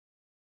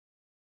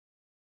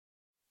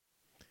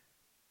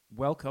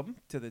Welcome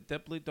to the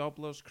Dibbly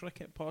Dobblers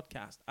Cricket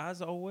Podcast.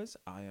 As always,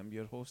 I am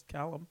your host,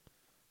 Callum.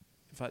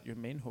 In fact, your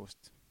main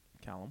host,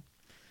 Callum.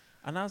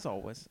 And as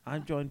always,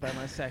 I'm joined by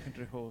my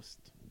secondary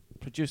host,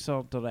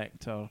 producer,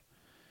 director,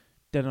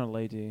 dinner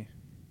lady.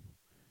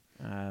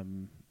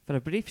 For a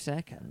brief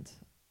second,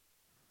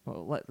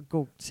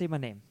 go say my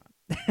name.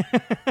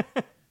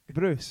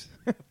 Bruce.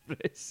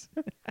 Bruce.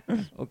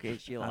 Okay,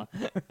 Sheila.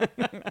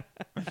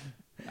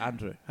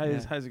 Andrew.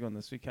 How's it going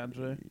this week,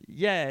 Andrew?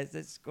 Yeah,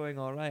 it's going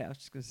all right. I was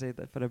just going to say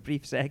that for a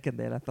brief second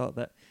there, I thought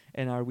that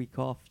in our week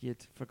off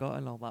you'd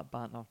forgotten all that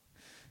banter.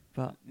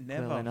 But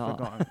Never clearly not.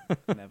 forgotten.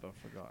 Never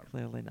forgotten.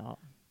 Clearly not.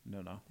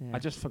 No. Yeah. I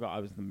just forgot I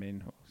was the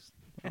main host.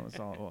 That was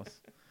all it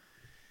was.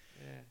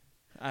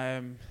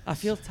 Yeah. I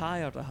feel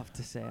tired, I have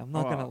to say. I'm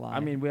not going to lie. I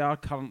mean, we are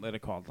currently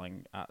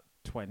recording at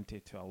 20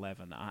 to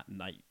 11 at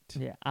night.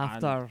 Yeah,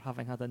 after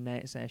having had a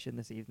net session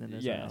this evening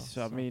as well. Yeah,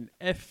 so I mean,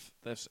 if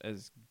this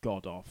is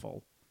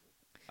god-awful...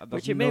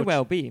 which it may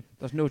well be.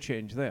 There's no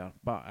change there,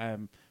 but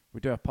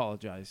we do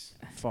apologise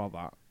for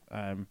that.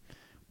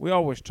 We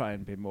always try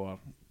and be more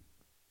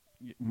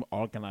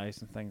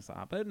organised and things like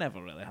that, but it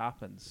never really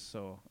happens,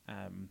 so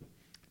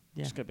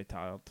just going to be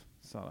tired.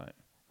 It's all right.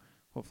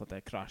 Hopefully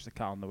they crash the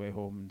car on the way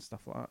home and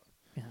stuff like that.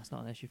 Yeah, that's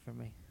not an issue for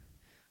me.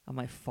 I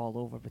might fall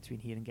over between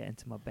here and get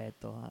into my bed,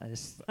 though.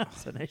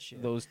 That's an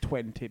issue. Those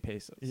 20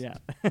 paces. Yeah.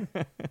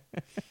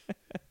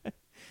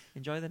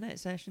 Enjoy the net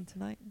session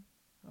tonight?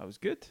 That was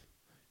good.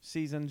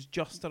 Season's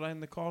just around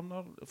the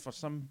corner. For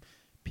some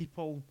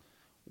people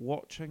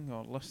watching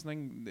or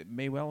listening, they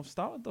may well have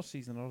started their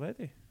season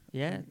already.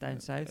 Yeah, down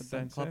south.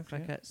 Club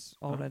cricket's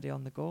already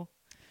on the go.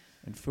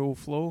 In full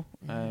flow.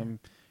 Yeah.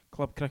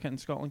 Club cricket in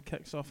Scotland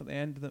kicks off at the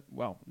end of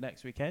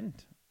next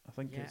weekend. I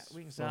think it's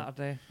week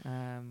Saturday.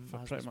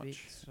 For as pretty we much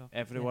speak, so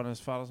everyone, as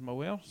far as I'm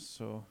aware.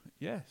 So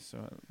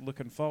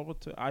looking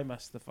forward to it. I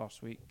missed the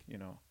first week,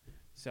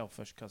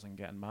 selfish cousin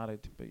getting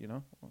married, but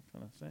what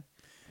can I say?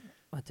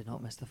 I did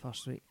not miss the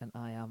first week, and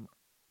I am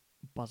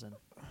buzzing.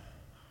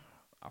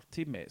 Our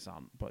teammates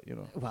aren't, but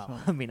Well, so.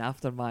 I mean,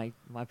 after my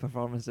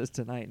performances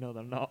tonight, no,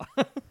 they're not.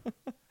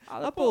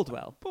 That bowled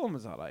well. Bowling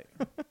was all right.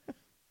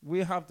 We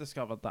have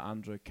discovered that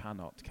Andrew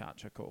cannot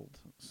catch a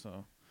cold,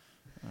 so...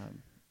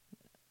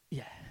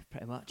 yeah,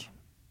 pretty much.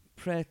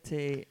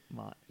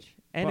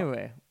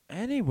 Anyway,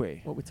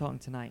 what are we talking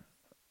tonight?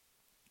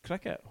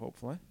 Cricket,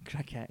 hopefully.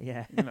 Cricket,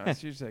 yeah.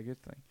 It's usually a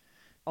good thing.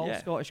 All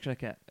Scottish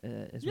cricket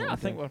is what I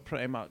think we're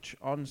pretty much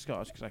on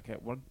Scottish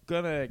cricket. We're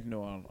going to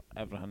ignore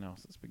everything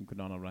else that's been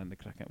going on around the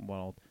cricket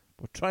world.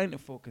 We're trying to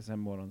focus in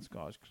more on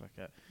Scottish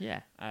cricket.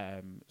 Yeah.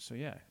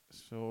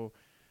 So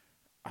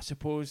I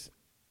suppose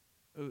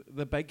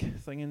the big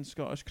thing in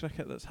Scottish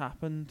cricket that's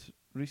happened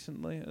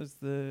recently is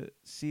the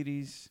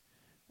series...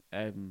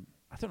 I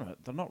don't know.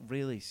 They're not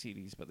really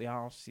series, but they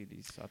are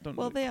series. I don't.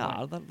 Well, know they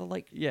are. They're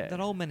like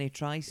they're all mini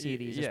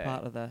tri-series as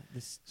part of the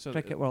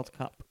Cricket World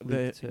Cup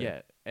League 2.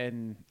 Yeah,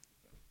 in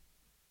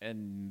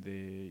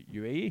the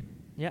UAE.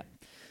 Yeah,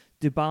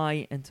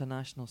 Dubai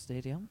International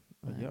Stadium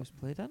was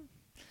played in.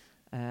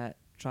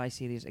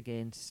 Tri-series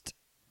against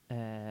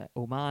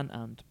Oman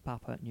and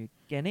Papua New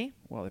Guinea.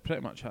 Well, they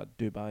pretty much had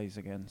Dubai's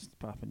against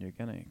Papua New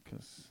Guinea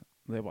because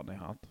they weren't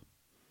hard.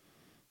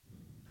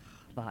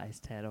 That is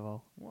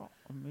terrible. Well,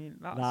 I mean,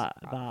 that's that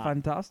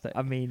fantastic.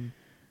 I mean,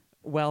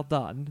 well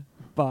done,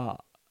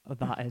 but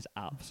that is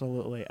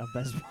absolutely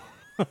abysmal.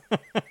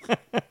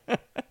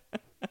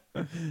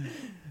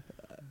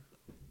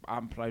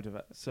 I'm proud of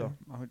it. So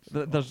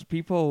there's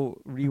people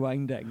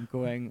rewinding,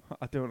 going,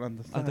 I don't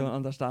understand. I don't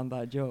understand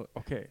that joke.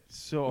 Okay,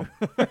 so,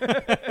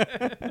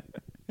 but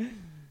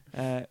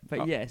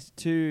yes,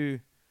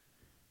 two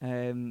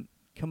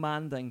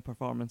commanding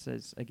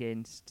performances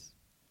against.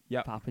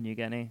 Yep. Papua New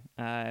Guinea.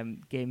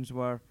 Games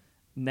were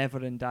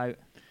never in doubt.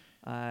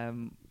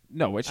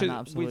 No, which is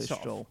absolute we sort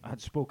stroll. of had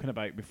spoken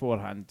about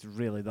beforehand.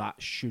 Really, that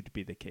should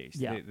be the case.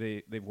 Yeah.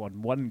 They've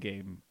won one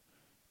game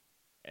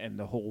in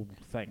the whole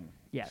thing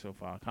so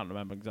far. I can't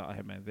remember exactly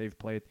how many they've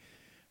played.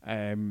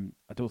 I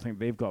don't think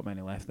they've got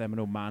many left. Them and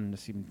Oman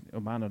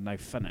are now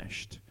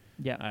finished.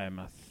 Yeah. I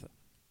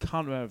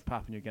can't remember if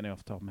Papua New Guinea off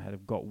the top of my head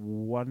have got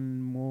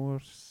one more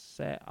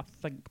set. I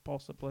think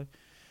possibly.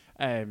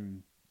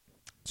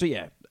 So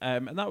yeah,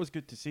 and that was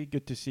good to see.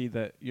 Good to see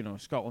that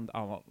Scotland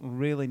are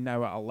really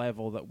now at a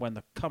level that when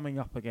they're coming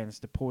up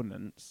against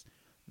opponents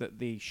that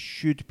they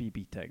should be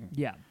beating,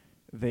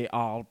 they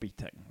are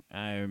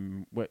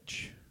beating,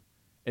 which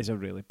is a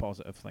really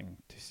positive thing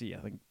to see. I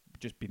think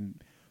just being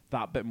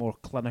that bit more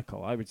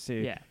clinical. I would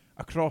say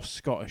across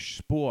Scottish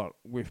sport,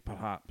 we've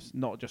perhaps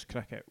not just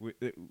cricket.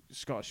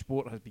 Scottish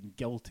sport has been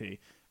guilty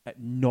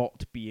at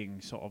not being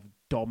sort of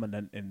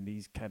dominant in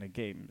these kind of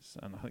games,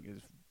 and I think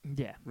it's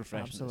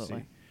refreshing absolutely. to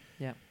see.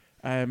 Yeah.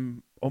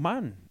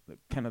 Oman,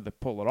 kind of the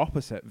polar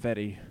opposite,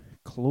 very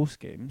close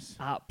games.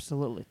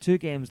 Absolutely. Two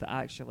games that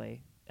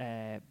actually,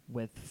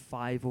 with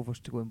 5 overs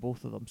to go in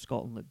both of them,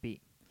 Scotland looked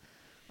beat.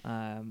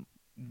 In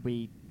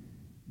the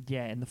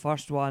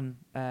first one,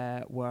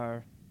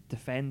 were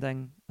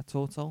defending a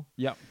total.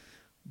 Yep.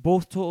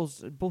 both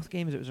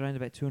games, it was around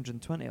about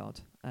 220 odd.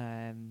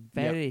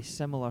 Very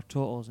similar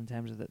totals in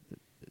terms of the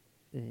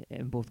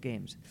in both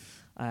games.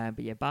 But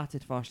yeah,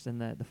 batted first in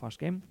the first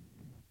game.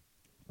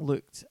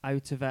 Looked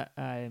out of it.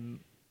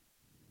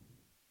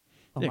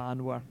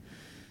 Oman were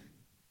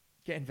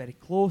getting very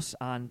close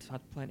and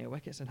had plenty of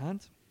wickets in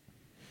hand.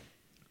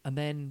 And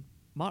then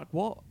Mark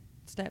Watt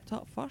stepped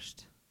up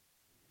first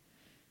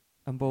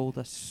and bowled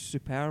a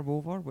superb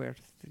over where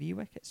 3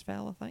 wickets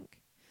fell, I think.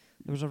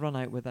 There was a run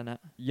out within it.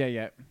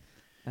 Yeah.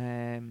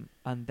 And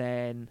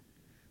then,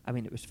 I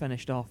mean, it was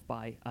finished off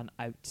by an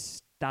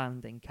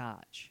outstanding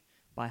catch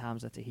by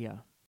Hamza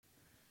Tahir.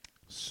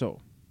 So,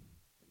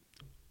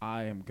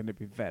 I am going to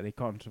be very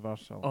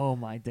controversial. Oh,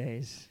 my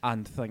days.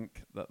 And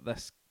think that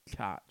this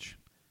catch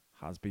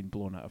has been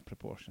blown out of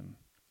proportion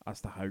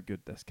as to how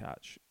good this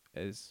catch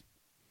is.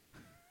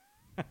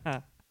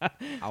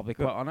 I'll be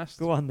quite honest.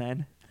 Go on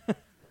then.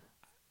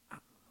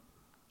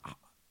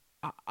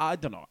 I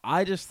don't know.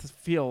 I just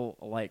feel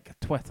like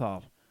Twitter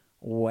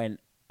went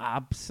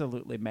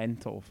absolutely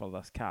mental for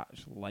this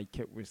catch. Like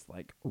it was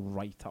like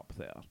right up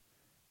there.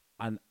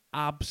 And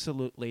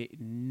absolutely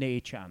no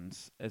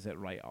chance is it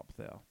right up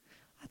there.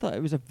 I thought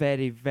it was a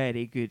very,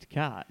 very good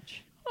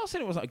catch. I'm not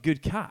saying it wasn't a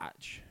good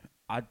catch.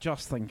 I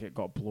just think it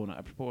got blown out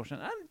of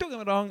proportion. And don't get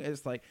me wrong,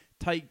 it's like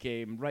tight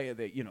game, right at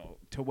the,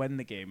 to win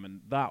the game,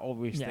 and that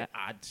obviously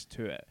adds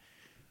to it.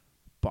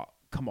 But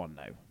come on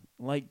now,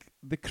 like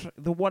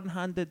the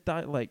one-handed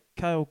like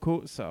Kyle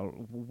Coates or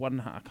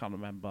I can't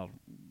remember.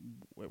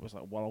 It was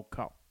like World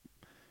Cup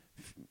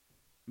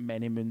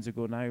many moons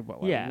ago now,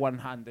 but like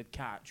one-handed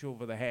catch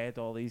over the head,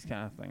 all these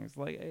kind of things.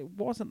 Like it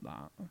wasn't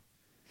that.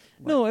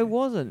 No, it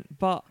wasn't.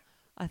 But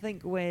I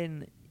think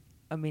when.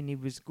 I mean, he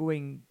was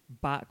going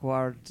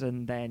backwards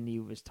and then he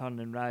was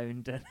turning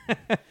round and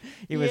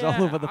he was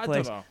all over the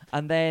place.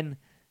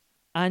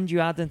 And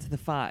you add into the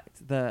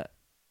fact that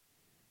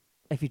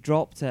if he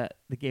dropped it,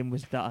 the game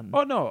was done.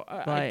 Oh no,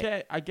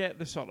 I get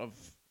the sort of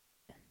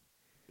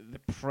the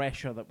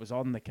pressure that was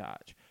on the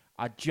catch.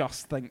 I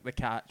just think the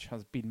catch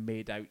has been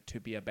made out to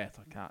be a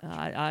better catch.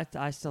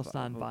 I still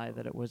stand by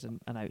that it was an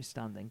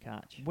outstanding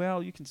catch.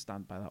 Well, you can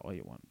stand by that all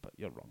you want, but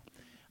you're wrong.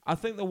 I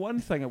think the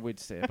one thing I would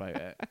say about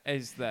it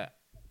is that,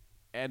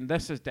 and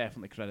this is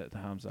definitely credit to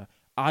Hamza,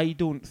 I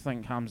don't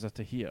think Hamza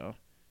Tahir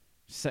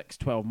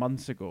 12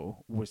 months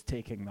ago was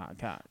taking that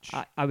catch.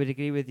 I would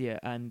agree with you,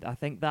 and I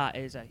think that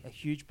is a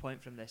huge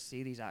point from this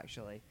series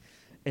actually,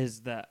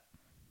 is that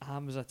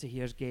Hamza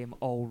Tahir's game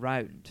all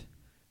round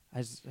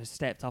has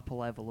stepped up a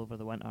level over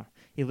the winter.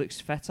 He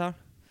looks fitter.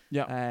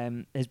 Yeah.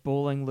 His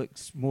bowling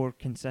looks more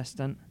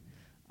consistent.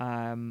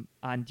 And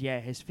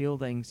his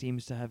fielding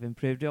seems to have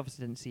improved. We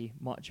obviously didn't see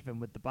much of him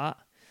with the bat.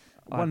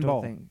 One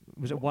ball.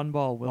 Was it one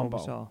ball? One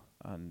ball. Saw?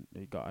 And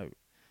he got out.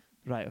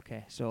 Right,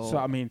 okay. So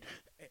I mean,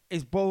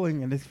 his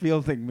bowling and his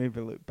fielding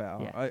maybe look better.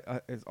 Yeah.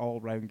 His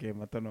all-round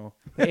game, I don't know.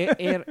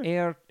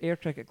 Air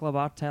Cricket Club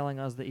are telling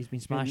us that he's been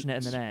smashing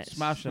it in the nets.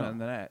 Smashing it in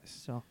the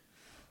nets. So,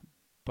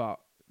 but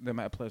the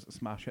amount of players that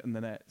smash it in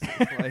the nets.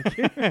 Like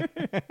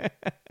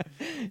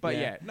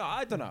but no,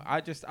 I don't know.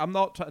 I'm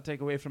not trying to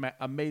take away from it.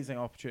 Amazing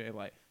opportunity.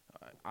 Like,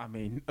 I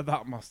mean,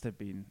 that must have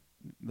been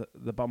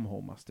the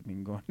bumhole must have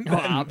been going. Oh,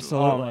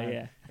 absolutely,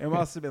 yeah. It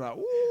must have been like,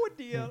 oh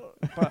dear.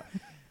 But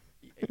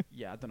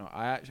I don't know.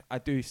 I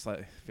do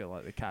slightly feel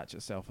like the catch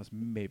itself has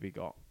maybe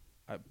got,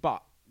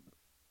 but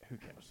who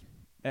cares?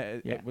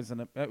 It was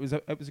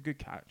a good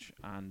catch,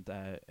 and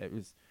it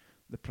was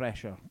the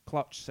pressure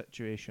clutch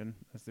situation,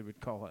 as they would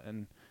call it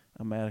in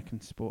American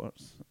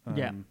sports.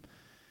 And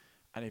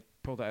he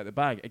pulled it out of the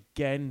bag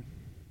again.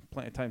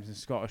 Plenty of times in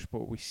Scottish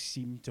sport, we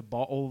seem to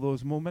bottle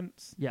those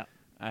moments. Yeah.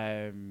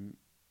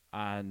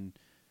 And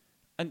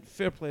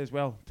fair play as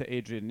well to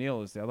Adrian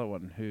Neil is the other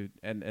one who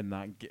in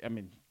that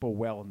bowled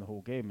well in the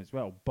whole game as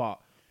well, but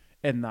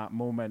in that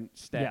moment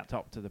stepped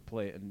up to the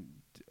plate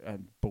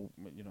and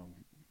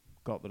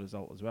got the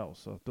result as well.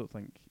 So I don't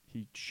think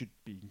he should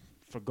be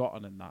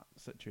forgotten in that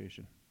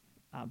situation.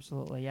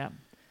 Absolutely, yeah.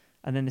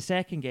 And then the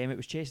second game, it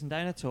was chasing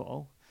down a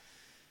total.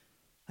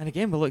 And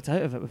again, we looked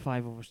out of it with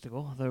 5 overs to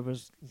go. There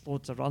was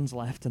loads of runs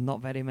left and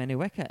not very many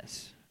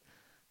wickets.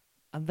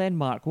 And then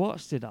Mark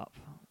Watt stood up.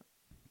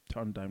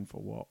 Turned down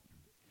for what?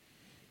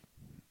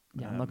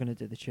 Yeah, I'm not going to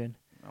do the tune.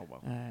 Oh,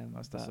 well,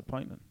 that's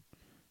disappointing.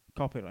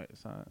 Copyright,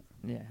 is that it?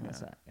 Yeah,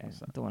 that's it. Yeah,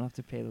 don't want to have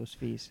to pay those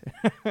fees.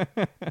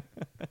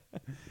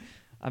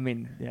 I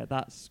mean,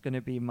 that's going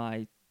to be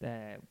my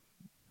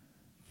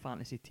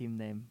fantasy team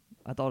name.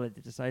 I'd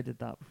already decided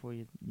that before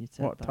you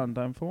said what, that. Turned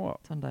down for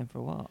what? Turned down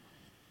for what?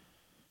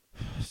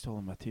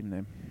 Stolen my team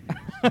name.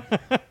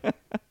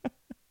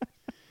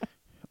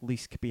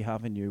 Least could be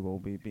having you will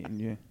be beating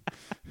you.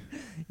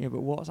 Yeah,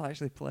 but what's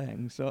actually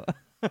playing? So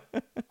I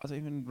don't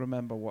even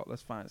remember what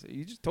this fantasy.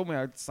 You just told me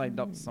I'd signed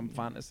up to some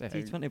fantasy.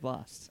 T20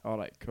 Blast. All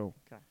right, cool.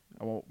 Okay.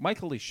 Well,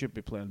 Michael Lee should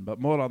be playing,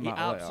 but more on that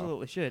later.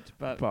 Absolutely should.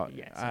 But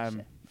yes,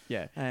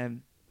 yeah.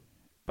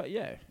 But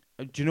yeah,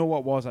 do you know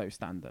what was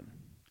outstanding?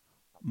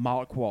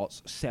 Mark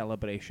Watt's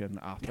celebration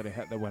after he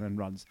hit the winning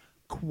runs.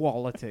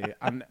 Quality.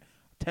 And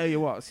Tell you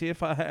what, see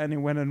if I hit any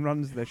winning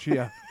runs this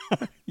year.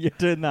 You're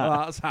doing that.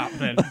 That's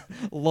happening.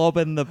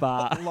 Lobbing the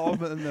bat.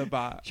 Lobbing the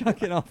bat.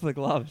 Chucking off the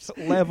gloves.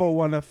 Level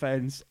 1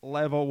 offence.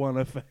 Level 1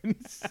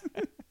 offence.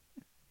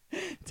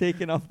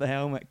 Taking off the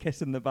helmet,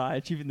 kissing the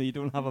badge, even though you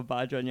don't have a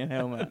badge on your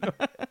helmet.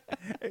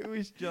 It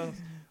was just,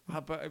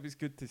 but it was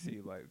good to see.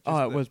 Like,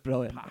 it was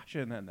brilliant.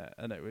 Passion in it,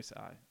 and it was.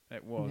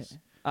 It was.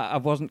 Yeah. I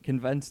wasn't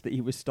convinced that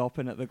he was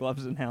stopping at the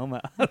gloves and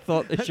helmet. I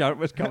thought the shirt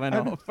was coming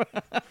off.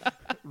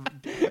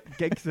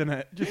 Gigs in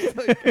it, just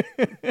like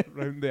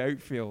round the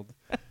outfield.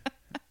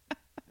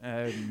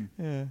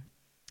 Yeah.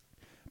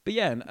 But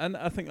yeah, and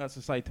I think that's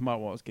a side to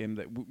Mark Watts' game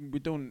that we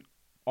don't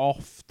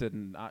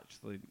often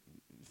actually,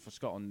 for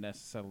Scotland,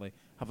 necessarily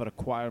have a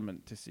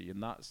requirement to see,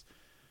 and that's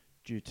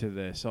due to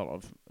the sort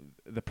of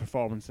the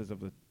performances of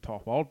the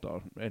top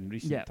order in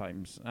recent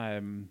times.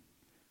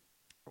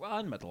 Well,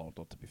 and middle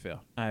order, to be fair.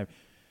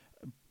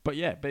 But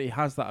he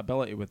has that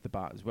ability with the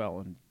bat as well,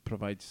 and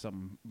provides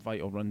some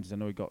vital runs. I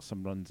know he got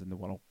some runs in the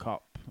World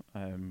Cup.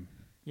 When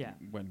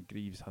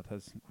Greaves had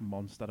his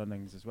monster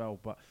innings as well.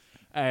 But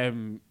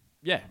amazing.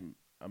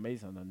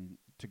 And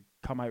to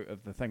come out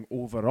of the thing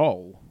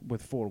overall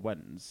with 4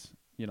 wins,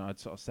 I'd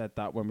sort of said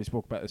that when we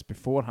spoke about this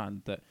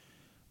beforehand,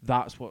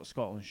 that's what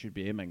Scotland should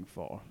be aiming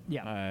for.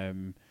 Yeah.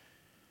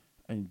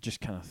 And just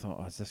kind of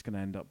thought, is this going to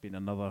end up being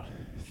another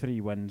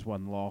 3 wins,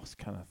 1 loss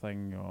kind of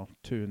thing, or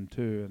 2 and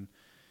 2? And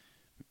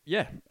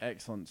yeah,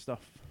 excellent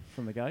stuff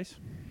from the guys.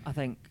 I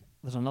think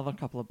there's another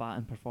couple of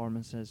batting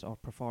performances or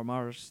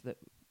performers that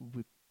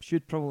we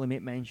should probably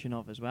make mention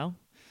of as well.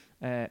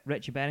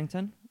 Richie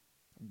Berrington.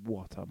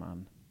 What a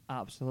man.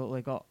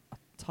 Absolutely got a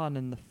ton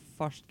in the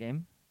first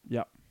game.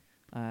 Yep.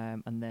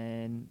 And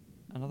then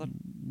another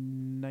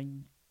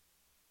 90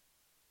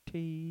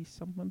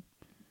 something.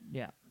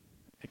 Yeah.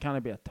 It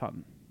can't be a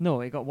ton. No,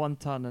 he got 1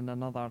 ton and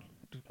another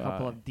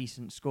couple of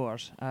decent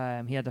scores.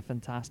 He had a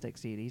fantastic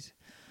series.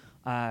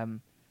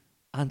 And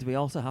we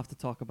also have to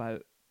talk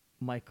about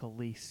Michael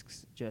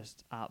Leask's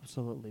just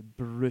absolutely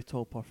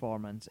brutal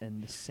performance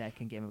in the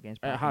second game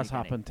against Papua It has New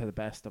Guinea. happened to the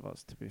best of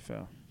us, to be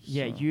fair.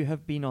 Yeah, so. You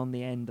have been on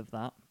the end of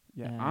that.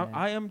 Yeah,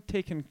 I am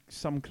taking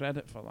some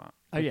credit for that.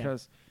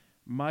 Because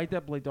my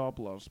Dibbly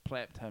Dobblers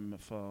prepped him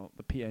for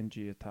the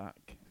PNG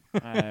attack.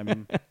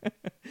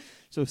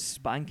 So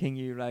spanking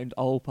you around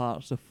all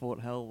parts of Fort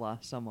Hill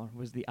last summer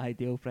was the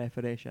ideal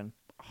preparation.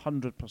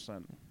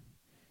 100%.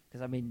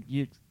 Because, I mean,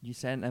 you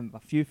sent him a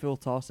few full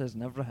tosses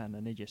and everything,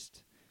 and he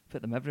just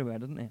put them everywhere,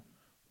 didn't he?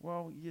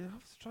 Well, you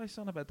have to try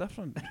something a bit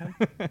different.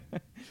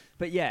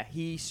 But yeah,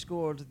 he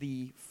scored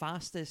the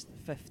fastest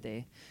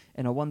 50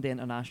 in a one-day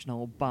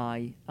international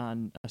by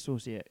an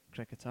associate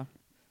cricketer.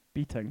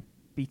 Beating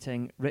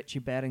Richie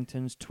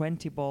Berrington's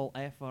 20-ball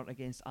effort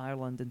against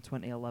Ireland in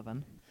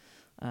 2011.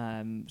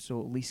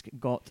 So Leask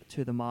got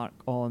to the mark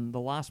on the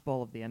last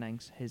ball of the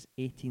innings, his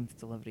 18th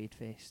delivery he'd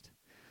faced.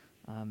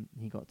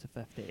 He got to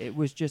 50. It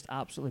was just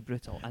absolutely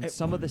brutal. And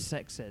some of the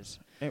sixes,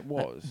 it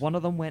was. One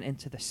of them went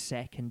into the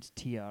second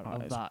tier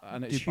of that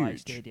Dubai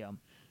stadium.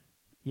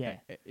 Yeah.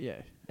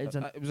 It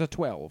was a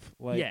 12.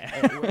 Like,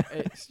 yeah.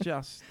 It's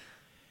just...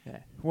 Yeah.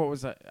 What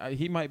was it?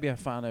 He might be a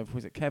fan of,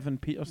 was it Kevin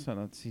Peterson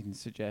I'd seen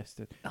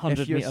suggested?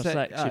 100 metre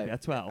six should be a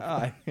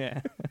 12.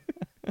 Yeah.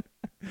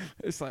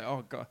 It's like,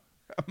 oh God.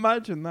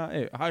 Imagine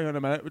that. Hang on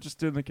a minute, we're just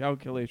doing the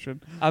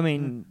calculation. I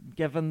mean,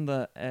 given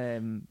that...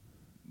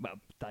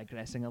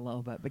 digressing a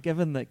little bit, but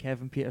given that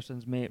Kevin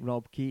Peterson's mate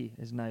Rob Key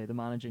is now the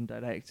managing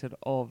director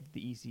of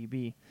the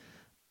ECB,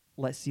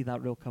 let's see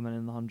that rule coming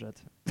in the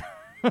 100.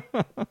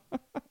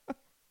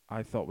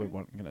 I thought we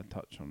weren't going to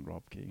touch on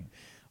Rob Key.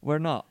 We're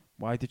not.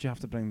 Why did you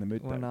have to bring the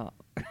mood down? We're not.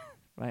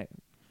 Right.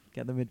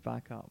 Get the mood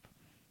back up.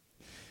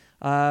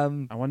 I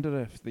wonder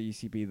if the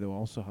ECB, though,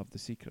 also have the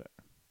secret.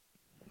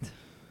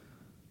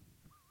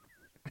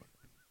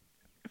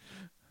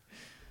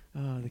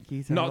 Oh, the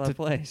key to another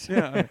place.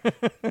 Yeah.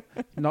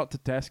 Not to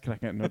test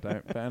cricket, no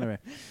doubt. But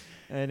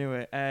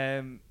anyway.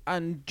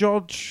 And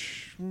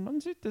George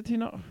Munsey, did he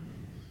not?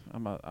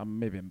 I'm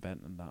maybe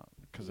inventing that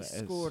because it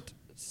scored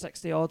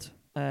 60 odd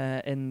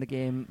in the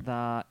game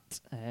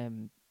that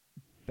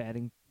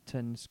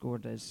Berrington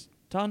scored his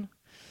ton.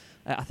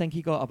 I think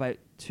he got about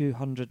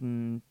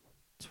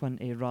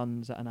 220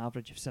 runs at an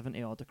average of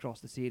 70 odd across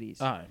the series.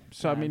 Aye.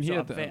 So I mean, he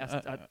had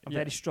a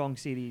very strong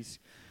series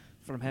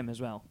from him as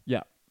well.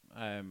 Yeah.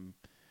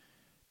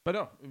 But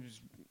no, it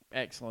was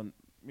excellent.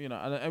 You know,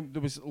 and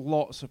there was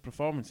lots of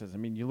performances. I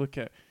mean, you look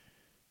at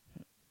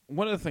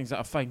one of the things that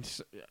I find,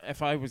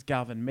 if I was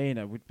Gavin Main,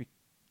 I would be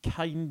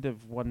kind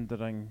of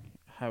wondering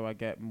how I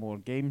get more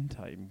game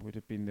time. Would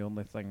have been the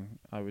only thing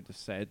I would have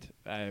said.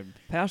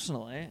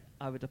 Personally,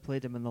 I would have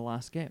played him in the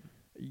last game.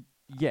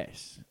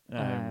 Yes.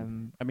 I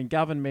mean,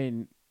 Gavin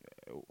Main.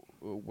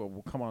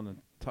 We'll come on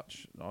and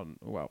touch on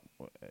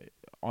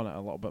on it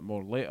a little bit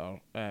more later.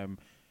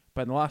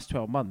 But in the last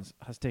 12 months,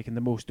 has taken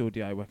the most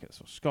ODI wickets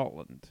for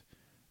Scotland.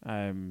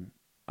 And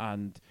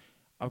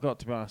I've got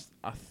to be honest,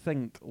 I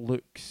think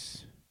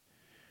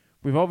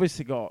we've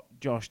obviously got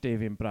Josh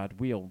Davey and Brad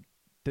Wheel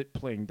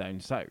playing down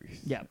south.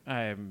 Yeah.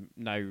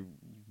 Now,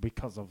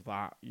 because of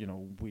that,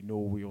 we know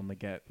we only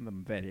get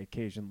them very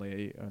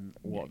occasionally and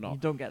whatnot. You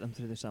don't get them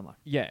through the summer.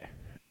 Yeah.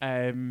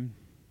 And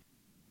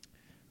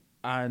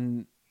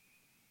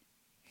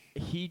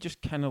he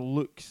just kind of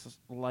looks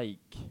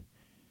like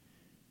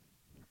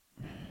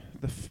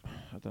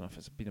I don't know if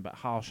it's been a bit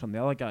harsh on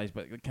the other guys,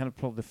 but kind of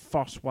probably the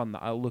first one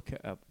that I look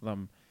at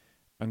them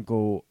and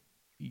go,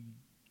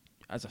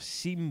 as a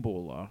seam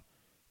bowler,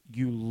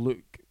 you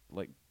look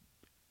like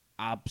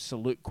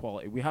absolute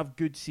quality. We have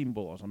good seam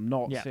bowlers. I'm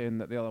not saying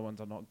that the other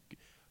ones are not,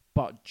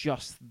 but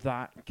just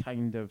that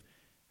kind of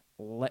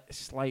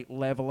slight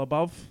level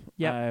above.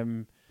 Yeah.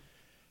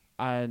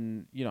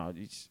 And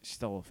he's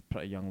still a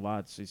pretty young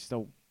lad, so he's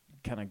still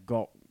kind of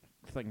got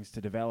things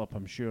to develop,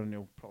 I'm sure, and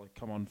he'll probably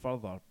come on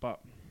further.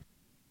 But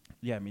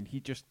yeah, I mean,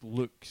 he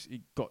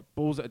got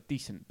bowls at a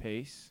decent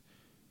pace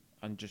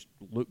and just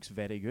looks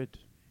very good.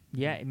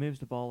 Yeah, he moves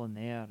the ball in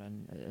the air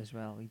and as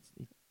well.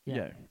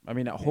 Yeah, I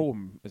mean, at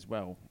home as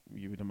well,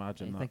 you would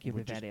imagine that he'll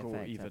would be just very go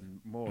effective.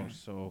 even more.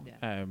 So,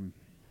 Yeah.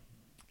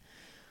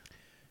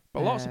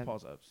 But lots of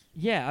positives.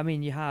 Yeah, I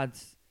mean, you had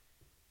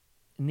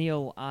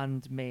Neil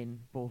and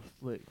Main both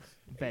looked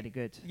very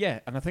good. Yeah,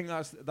 and I think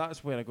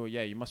that's where I go,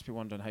 yeah, you must be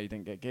wondering how you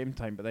didn't get game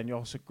time, but then you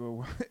also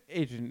go,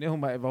 Adrian Neil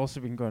might have also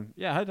been going,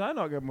 yeah, how did I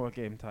not get more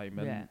game time?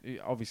 And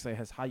obviously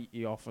his height,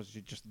 he offers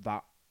you just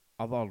that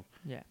other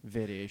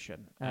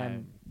variation.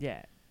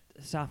 Yeah,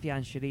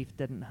 Safian Sharif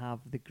didn't have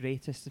the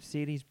greatest of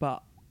series,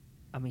 but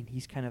I mean,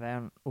 he's kind of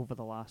earned over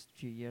the last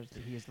few years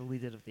that he is the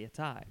leader of the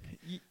attack.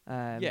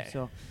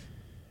 So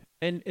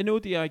In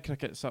ODI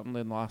cricket,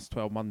 certainly in the last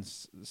 12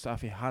 months,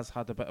 Safi has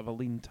had a bit of a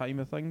lean time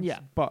of things. Yeah.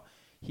 But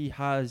he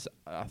has,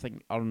 I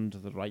think, earned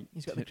the right.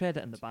 He's got the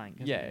credit in the bank.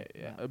 Yeah.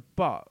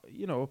 But,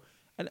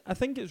 and I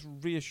think it's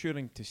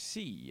reassuring to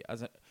see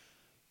as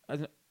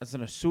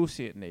an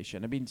associate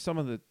nation. I mean, some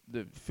of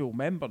the full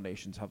member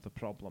nations have the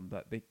problem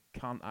that they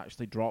can't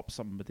actually drop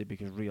somebody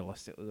because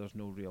realistically there's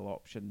no real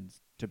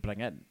options to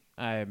bring in.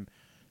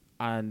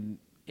 And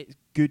it's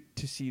good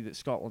to see that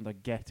Scotland are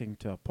getting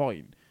to a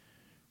point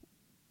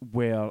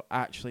where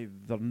actually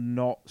they're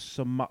not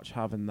so much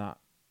having that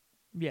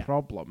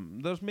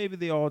problem. There's maybe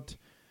the odd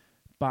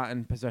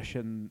batting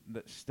position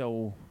that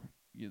still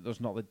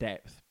there's not the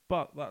depth,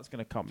 but that's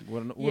going to come. We're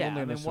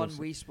only one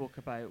we spoke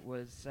about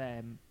was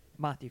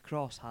Matthew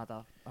Cross had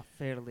a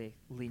fairly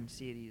lean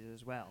series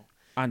as well.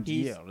 And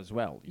year as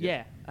well.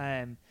 Yeah.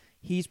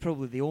 He's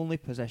probably the only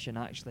position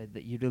actually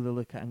that you really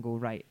look at and go,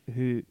 right,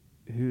 who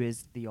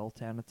is the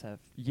alternative?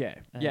 Yeah,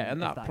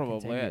 and that probably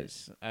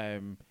continues.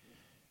 Is.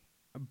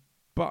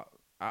 But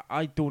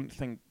I don't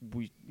think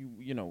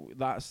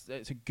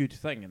it's a good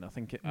thing, and I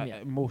think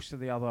most of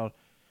the other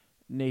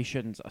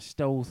nations, I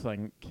still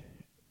think,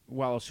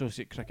 while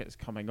associate cricket's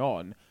coming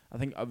on, I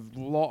think a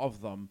lot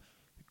of them,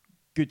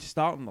 good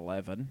starting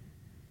 11,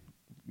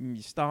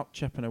 you start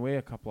chipping away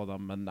a couple of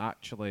them, and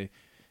actually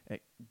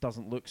it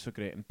doesn't look so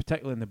great. And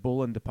particularly in the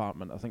bowling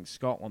department, I think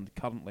Scotland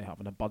currently have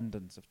an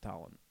abundance of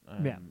talent,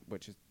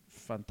 which is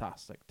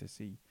fantastic to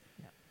see.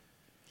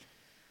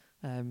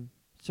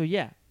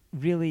 Yeah.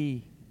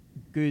 Really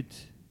good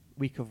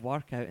week of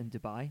work out in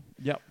Dubai.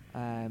 Yep.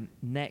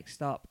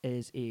 Next up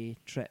is a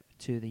trip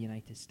to the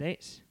United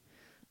States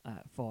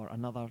for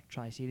another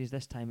tri-series.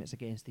 This time it's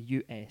against the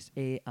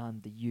USA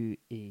and the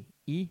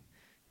UAE.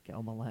 Get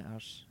all my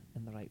letters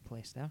in the right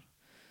place there.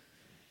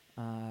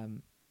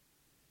 Wouldn't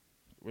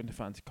you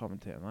fancy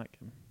commentating that,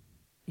 Kim?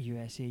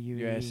 USA, UAE.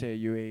 USA,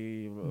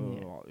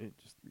 UAE.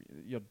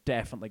 You're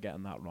definitely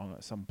getting that wrong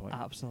at some point.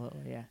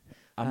 Absolutely, yeah.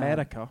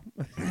 America.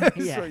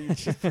 Yeah.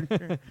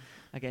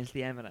 Against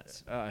the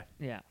Emirates.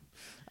 Yeah.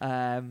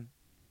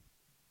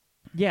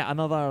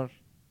 Another.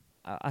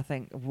 I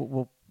think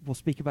we'll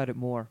speak about it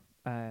more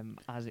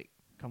as it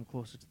come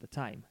closer to the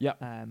time.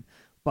 Yeah.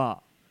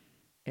 But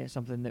it's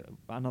something that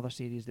another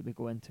series that we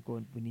go into.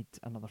 We need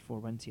another 4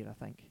 wins here, I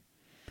think.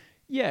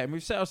 Yeah, and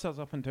we've set ourselves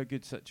up into a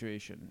good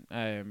situation.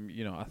 I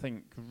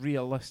think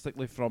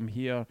realistically from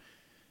here,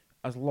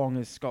 as long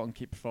as Scotland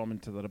keep performing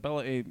to their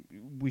ability,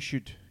 we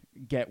should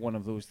get one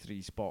of those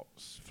 3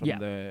 spots from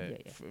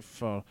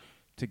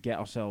to get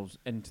ourselves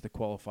into the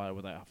qualifier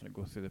without having to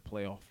go through the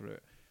playoff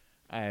route.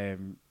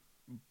 And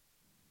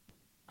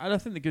I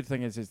think the good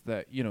thing is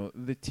that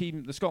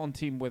the Scotland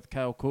team with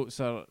Kyle Coates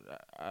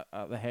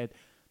at the head,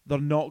 they're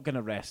not going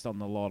to rest on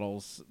the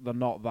laurels. They're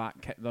not that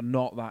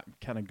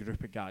kind of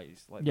group of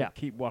guys. They'll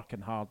keep working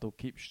hard. They'll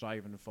keep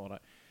striving for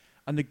it.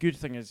 And the good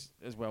thing is,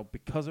 as well,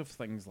 because of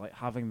things like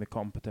having the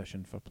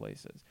competition for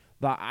places,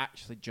 that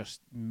actually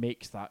just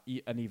makes that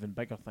an even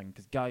bigger thing.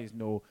 Because guys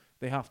know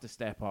they have to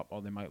step up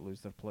or they might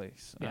lose their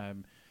place. Yeah.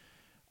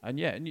 I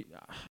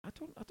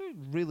don't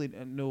really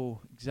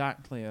know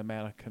exactly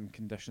American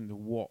conditions.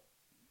 What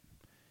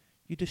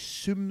you'd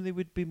assume they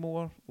would be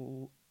more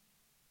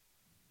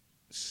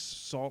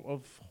sort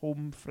of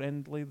home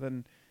friendly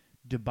than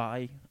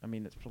Dubai. I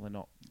mean, it's probably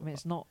not. I mean,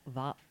 it's not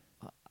that.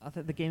 I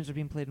think the games are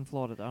being played in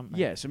Florida, aren't they?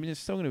 Yes, I mean, it's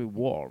still going to be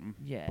warm.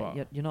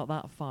 Yeah, you're not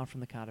that far from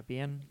the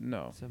Caribbean.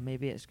 No. So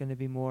maybe it's going to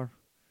be more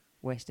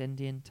West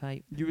Indian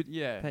type. You would,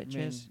 yeah. Pitches. I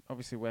mean,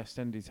 obviously, West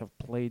Indies have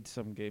played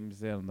some games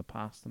there in the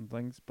past and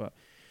things, but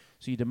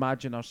so you'd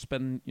imagine our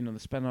the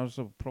spinners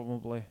will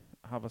probably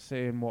have a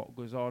say in what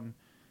goes on.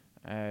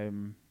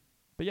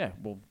 But yeah,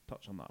 we'll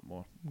touch on that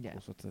more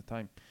closer to the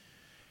time.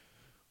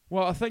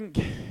 Well, I think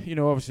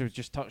obviously we've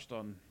just touched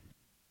on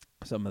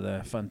some of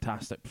the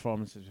fantastic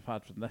performances we've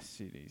had from this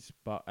series,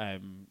 but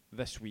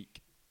this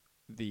week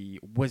the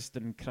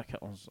Wisden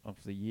Cricketers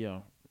of the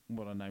Year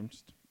were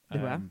announced. They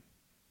were.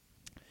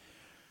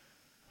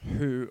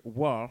 Who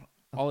were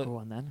Go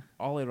on then.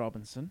 Ollie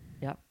Robinson,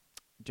 Yep.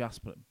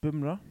 Jasprit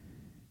Bumrah,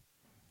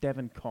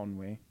 Devon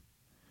Conway,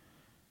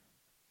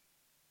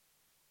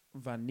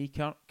 Van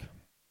Niekerk,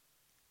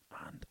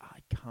 and I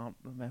can't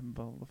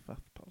remember the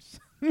fifth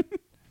person.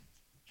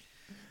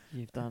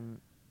 You've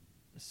done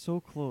so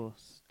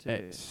close to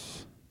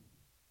It's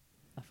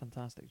a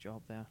fantastic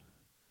job there.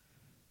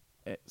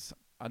 It's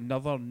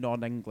another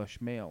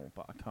non-English male,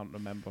 but I can't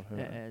remember who.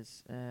 It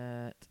is.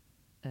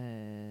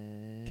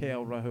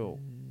 KL Rahul.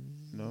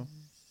 No?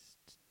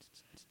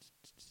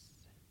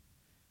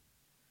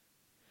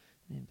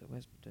 Named the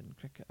Wisden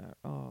Cricketer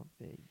of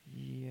the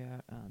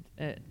Year, and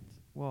it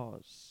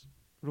was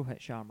Rohit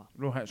Sharma.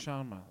 Rohit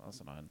Sharma, that's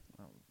a man.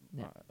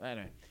 Yeah.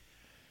 Anyway.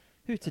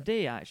 Who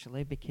today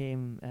actually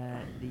became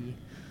the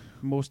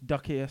most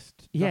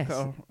duckiest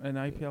ducker in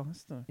IPL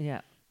history.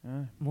 Yeah.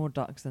 Yeah. More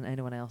ducks than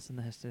anyone else in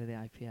the history of the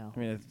IPL. I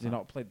mean, has he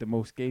not played the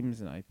most games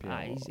in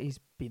IPL? He's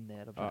been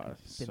there a bit.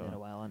 Been there a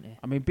while, hasn't he?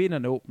 I mean, being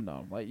an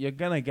opener, like, you're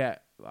going to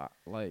get that.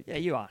 Like, yeah,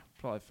 you are.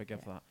 Probably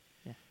forgive that.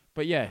 Yeah.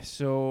 But yeah,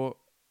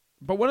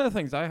 but one of the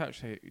things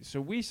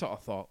we sort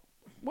of thought,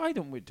 why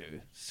don't we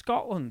do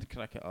Scotland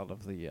Cricketer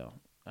of the Year?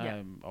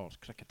 Or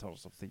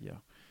Cricketers of the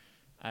Year.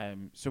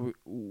 So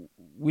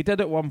we did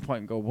at one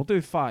point go, we'll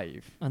do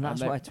 5. And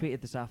that's what I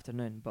tweeted this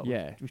afternoon, but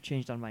we've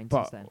changed our mind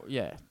since then.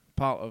 Yeah,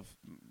 part of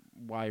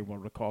why we're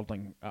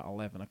recording at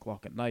 11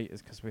 o'clock at night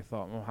is because we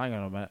thought, well, hang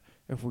on a minute,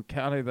 if we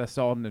carry this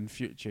on in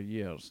future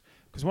years,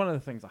 because one of the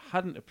things I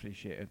hadn't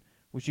appreciated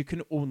was you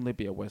can only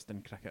be a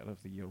Wisden Cricketer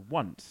of the Year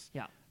once.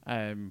 Yeah.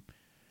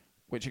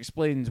 Which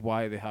explains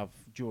why they have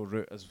Joe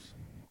Root as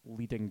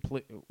leading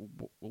cricketer in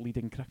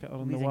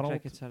the world. Leading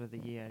Cricketer of the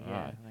Year,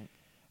 right.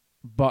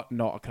 But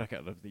not a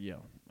Cricketer of the Year.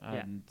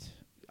 And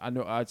I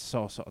know I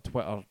saw sort of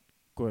Twitter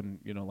going,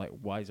 like,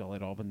 why is Ollie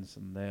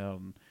Robinson there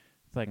and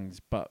things,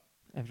 but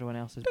everyone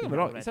else has been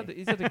wrong.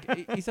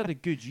 He's had a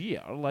good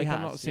year. Like,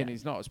 I'm not saying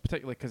he's not. It's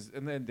particularly because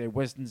in the end, the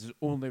Wisden's is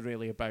only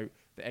really about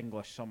the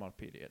English summer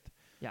period.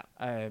 Yeah.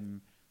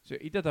 So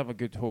he did have a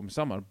good home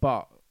summer,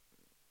 but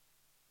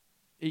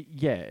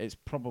it's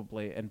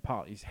probably in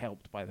part he's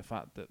helped by the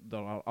fact that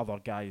there are other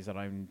guys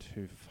around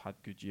who've had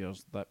good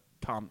years that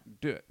can't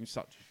do it,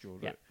 such as Joe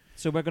Root.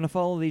 So we're going to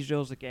follow these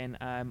rules again.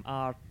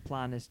 Our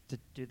plan is to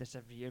do this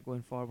every year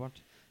going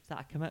forward. Is that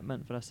a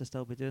commitment for us to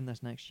still be doing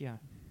this next year?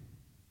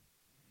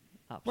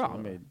 Absolutely. Well,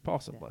 I mean,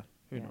 possibly.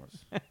 Who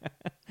knows?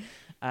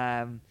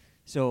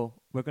 So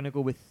we're going to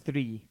go with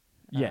 3.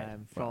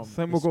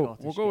 From we'll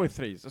go with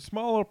 3. It's a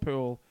smaller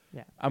pool,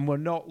 Yeah. And we're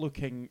not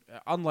looking,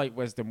 unlike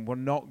Wisdom, we're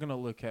not going to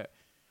look at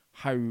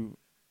how,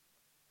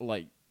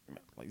 like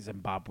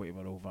Zimbabwe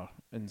were over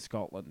in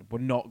Scotland. We're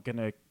not going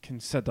to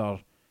consider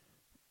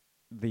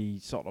the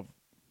sort of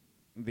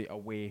the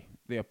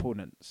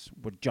opponents.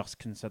 We're just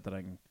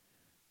considering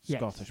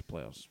Scottish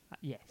players.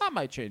 Yes. That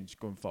might change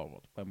going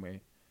forward when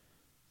we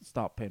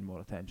start paying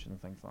more attention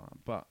and things like that.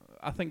 But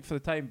I think for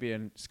the time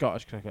being,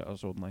 Scottish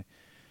cricketers only.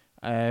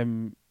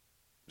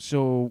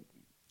 So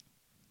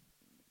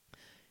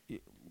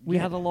we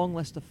had a long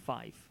list of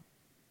 5.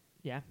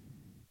 Yeah.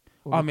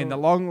 I mean, the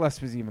long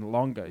list was even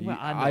longer. Well,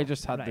 I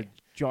just had the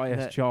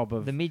joyous job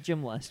of the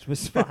medium list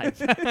was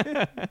 5.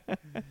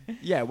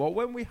 Yeah. Well,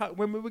 when we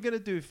were going to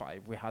do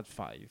 5, we had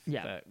 5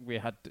 Yeah. that we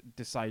had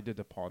decided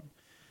upon.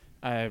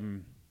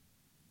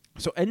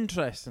 So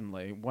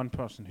interestingly, one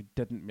person who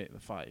didn't make the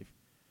 5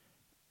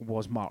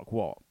 was Mark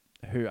Watt,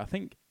 who I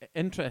think,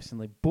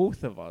 interestingly,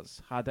 both of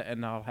us had it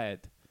in our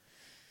head.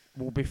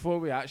 Well, before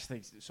we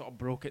actually sort of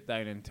broke it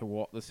down into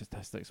what the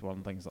statistics were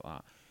and things like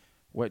that,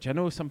 which I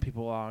know some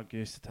people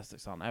argue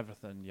statistics aren't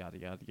everything, yada,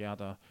 yada,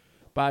 yada.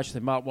 But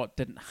actually, Mark Watt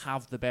didn't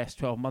have the best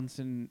 12 months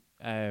in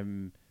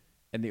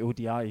the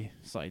ODI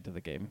side of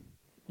the game.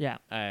 Yeah.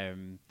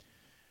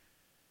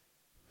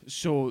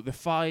 So the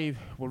 5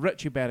 were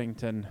Richie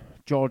Berrington,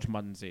 George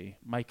Munsey,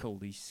 Michael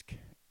Leask,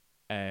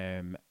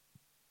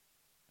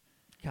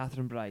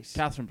 Catherine Bryce,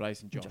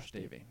 and Josh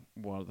Davey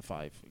were the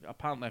 5.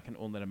 Apparently, I can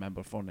only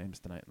remember 4 names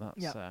tonight.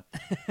 That's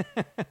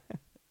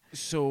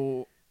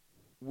so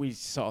we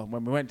sort of,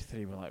 when we went to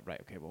 3, we were like, right,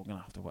 okay, well, we're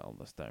gonna have to whittle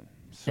this down.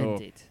 So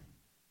indeed.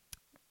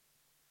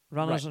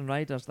 Runners and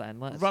riders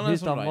then.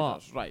 Who's done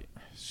what? Right.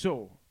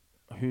 So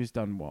who's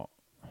done what?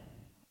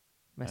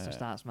 Mr.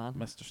 Statsman.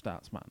 Mr.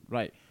 Statsman.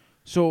 Right.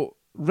 So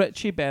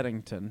Richie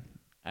Berrington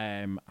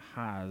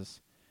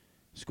has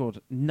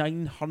scored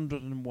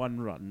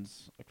 901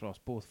 runs across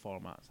both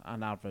formats,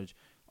 an average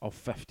of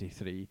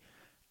 53.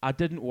 I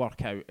didn't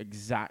work out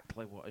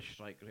exactly what his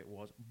strike rate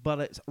was, but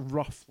it's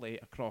roughly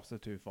across the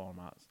two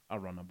formats a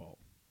run a ball.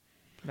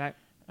 Right.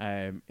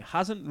 He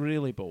hasn't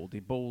really bowled.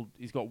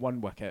 He's got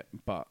one wicket,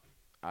 but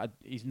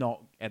he's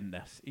not in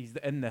this. He's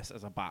in this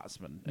as a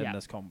batsman in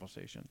this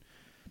conversation.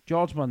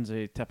 George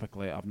Munsey,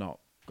 typically, I've not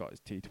got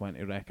his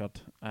T20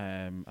 record,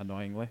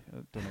 annoyingly. I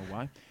don't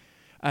know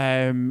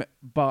why.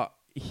 But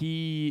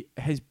he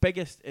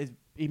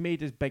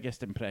made his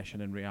biggest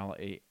impression in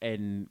reality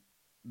in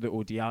the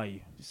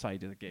ODI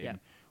side of the game,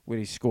 where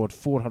he scored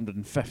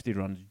 450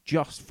 runs,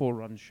 just 4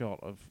 runs short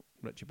of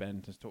Richie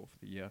Bennington's total for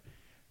the year,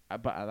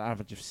 but an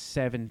average of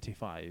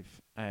 75.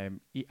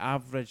 He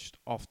averaged,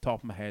 off the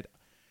top of my head,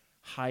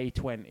 high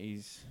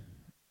 20s,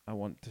 I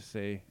want to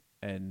say,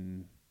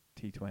 in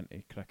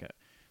T20 cricket.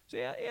 So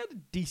yeah, he had a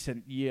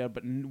decent year,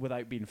 but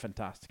without being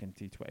fantastic in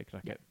T20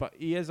 cricket. Yeah. But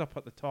he is up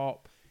at the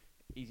top.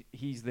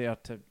 He's there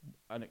to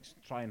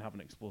try and have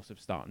an explosive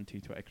start in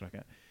T20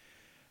 cricket.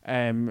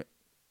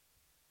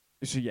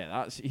 So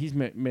yeah, he's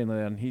mainly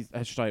there, and his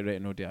strike rate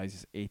in ODIs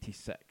is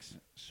 86.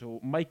 So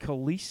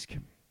Michael Leask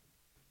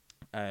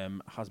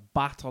has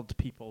battered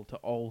people to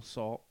all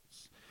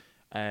sorts.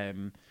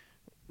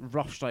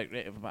 Rough strike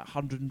rate of about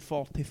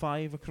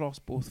 145 across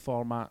both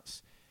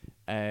formats.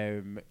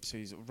 So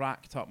he's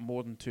racked up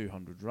more than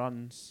 200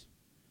 runs.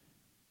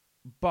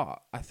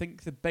 But I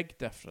think the big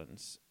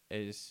difference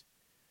is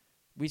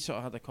we sort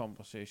of had a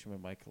conversation with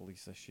Michael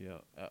Leask this year,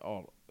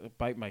 or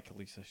about Michael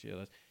Leask this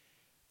year.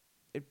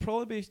 It'd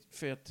probably be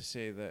fair to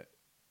say that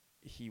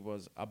he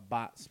was a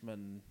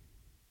batsman.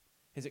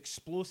 His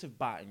explosive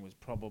batting was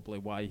probably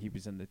why he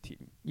was in the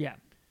team. Yeah.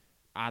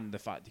 And the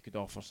fact he could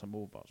offer some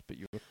overs. But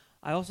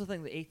I also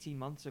think that 18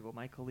 months ago,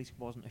 Michael Leask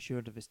wasn't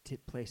assured of his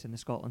place in the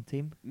Scotland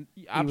team.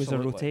 Absolutely. He was a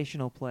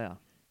rotational player.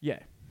 Yeah.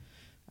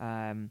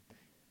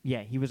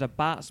 He was a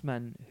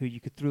batsman who you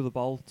could throw the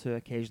ball to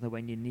occasionally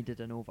when you needed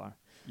an over.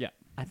 Yeah.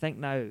 I think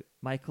now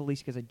Michael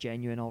Leask is a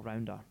genuine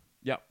all-rounder.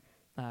 Yep.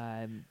 His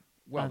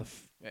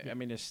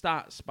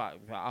stats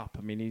back that up.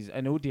 I mean, he's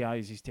in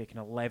ODIs. He's taken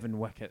 11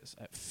 wickets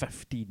at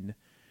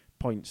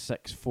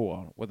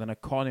 15.64 with an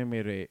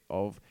economy rate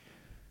of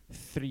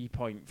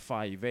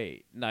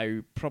 3.58.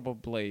 Now,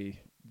 probably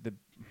the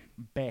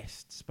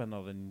best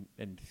spinner in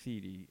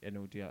theory in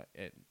ODI,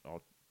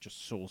 or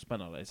just sole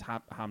spinner, is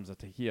Hamza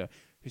Tahir,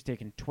 who's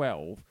taken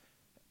 12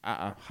 at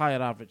a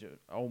higher average of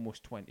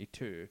almost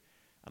 22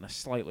 and a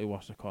slightly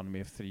worse economy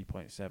of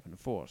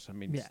 3.74. So, I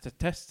mean,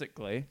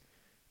 statistically,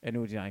 in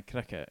ODI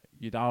cricket,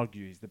 you'd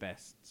argue he's the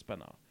best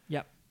spinner.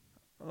 Yep.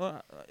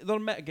 There are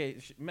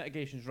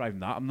mitigations around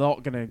that. I'm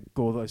not going to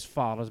go as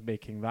far as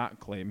making that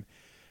claim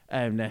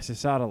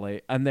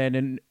necessarily. And then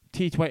in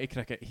T20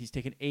 cricket, he's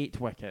taken 8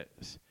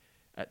 wickets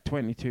at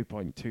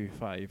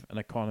 22.25, an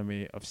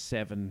economy of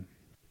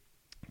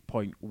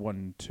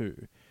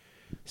 7.12.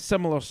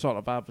 Similar sort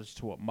of average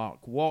to what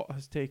Mark Watt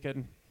has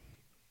taken,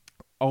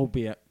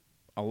 albeit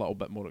a little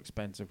bit more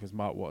expensive because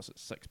Mark Watt's at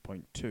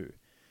 6.2.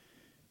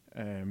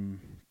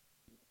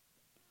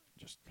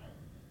 Just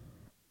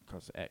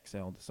because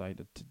Excel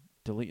decided to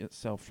delete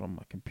itself from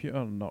my computer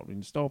and not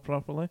reinstall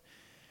properly.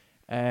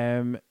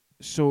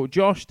 So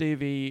Josh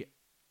Davey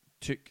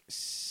took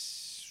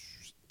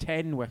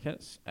 10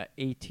 wickets at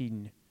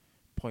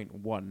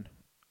 18.1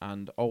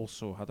 and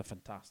also had a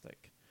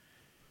fantastic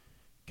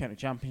county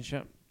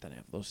championship. Didn't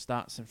have those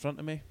stats in front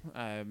of me.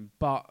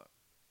 But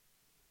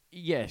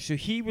yeah, so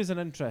he was an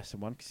interesting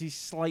one because he's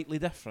slightly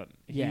different.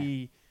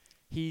 Yeah.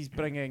 He's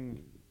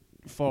bringing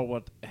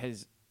forward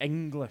his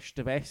English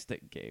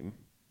domestic game.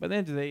 But at the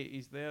end of the day,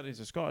 he's there. He's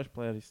a Scottish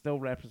player. He's still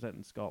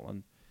representing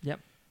Scotland. Yep.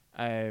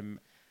 I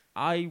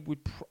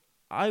would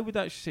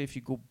actually say if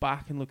you go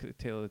back and look at the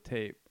tail of the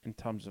tape in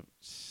terms of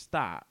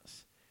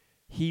stats,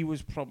 he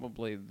was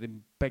probably the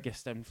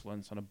biggest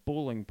influence on a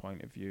bowling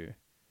point of view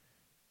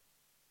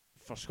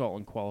for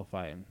Scotland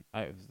qualifying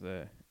out of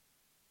the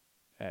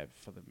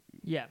for the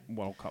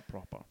World Cup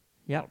proper.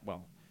 Yeah.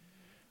 Well,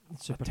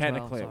 Super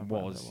technically 12s it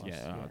was.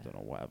 Yeah, I don't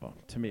know, whatever.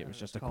 To me, it was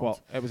just it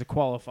was a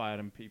qualifier,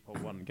 and people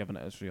weren't giving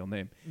it its real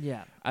name.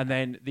 Yeah. And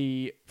then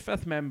the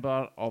 5th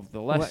member of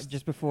the list.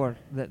 Just before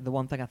the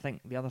one thing, I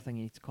think the other thing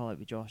you need to call out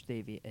with Josh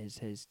Davey is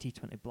his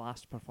T20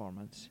 Blast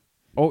performance.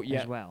 Oh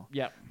yeah. As well.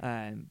 Yeah.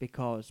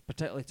 Because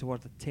particularly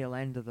toward the tail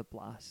end of the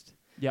Blast.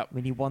 Yep.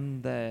 When he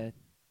won the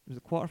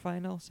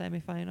quarter-final,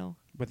 semi-final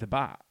with the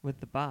bat.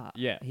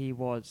 Yeah. He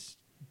was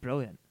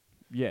brilliant.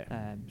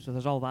 Yeah. So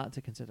there's all that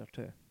to consider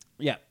too.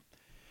 Yeah.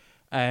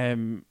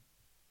 And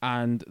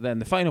then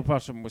the final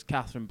person was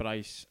Catherine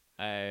Bryce,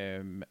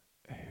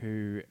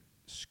 who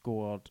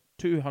scored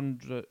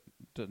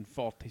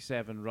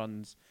 247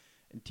 runs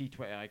in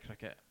T20I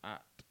cricket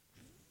at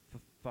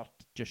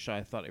just shy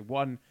of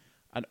 31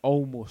 and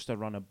almost a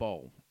run a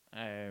ball,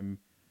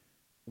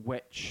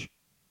 which,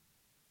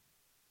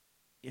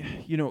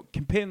 you know,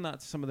 comparing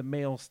that to some of the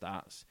male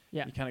stats,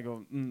 you kind of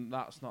go,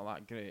 that's not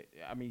that great.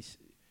 I mean,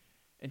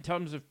 in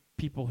terms of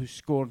people who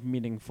scored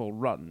meaningful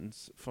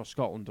runs for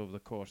Scotland over the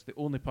course, the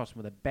only person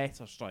with a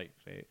better strike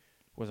rate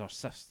was our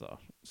sister,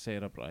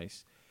 Sarah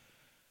Bryce.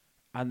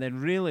 And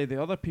then really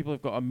the other people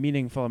have got a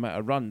meaningful amount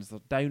of runs. They're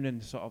down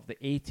in sort of the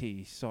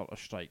 80 sort of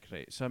strike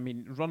rate. So, I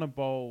mean, run a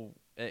ball...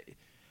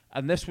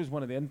 and this was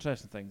one of the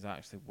interesting things,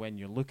 actually, when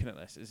you're looking at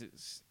this,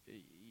 is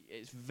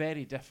it's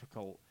very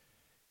difficult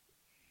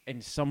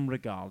in some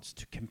regards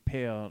to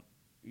compare,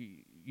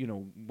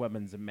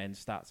 women's and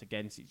men's stats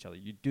against each other.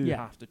 You do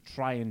have to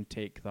try and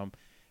take them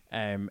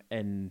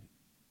in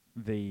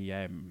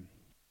their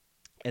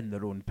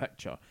own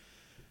picture.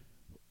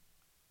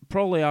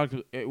 Probably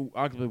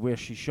arguably where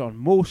she's shone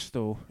most,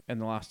 though, in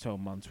the last 12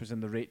 months was in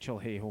the Rachel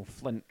Hayhoe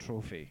Flint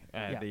Trophy,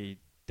 the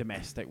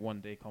domestic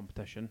one-day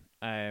competition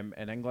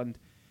in England,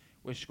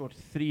 which scored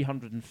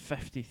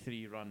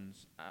 353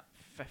 runs at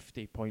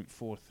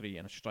 50.43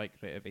 and a strike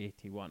rate of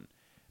 81.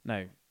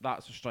 Now,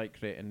 that's a strike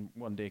rate in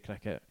one-day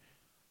cricket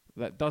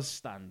that does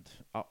stand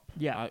up,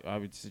 I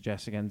would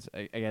suggest,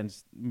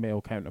 against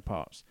male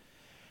counterparts.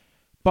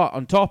 But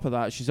on top of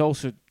that, she's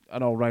also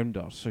an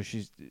all-rounder, so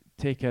she's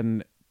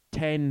taken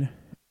 10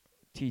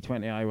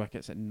 T20I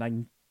wickets at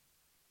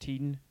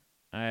 19,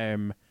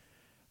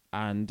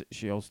 and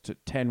she also took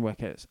 10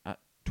 wickets at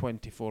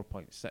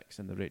 24.6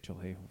 in the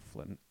Rachel Hayhoe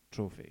Flint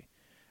Trophy,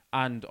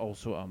 and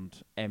also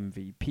earned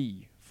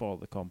MVP for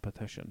the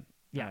competition.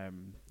 Yeah,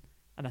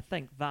 and I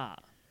think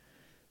that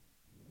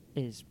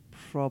is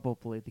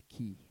probably the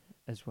key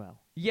as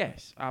well.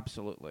 Yes,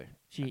 absolutely.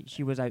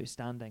 She was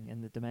outstanding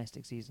in the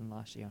domestic season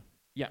last year.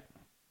 Yeah.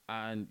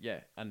 And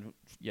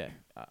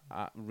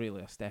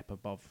really a step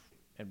above,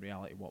 in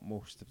reality, what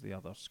most of the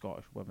other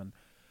Scottish women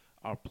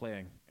are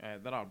playing.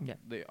 There are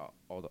the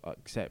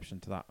exception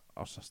to that,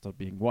 our sister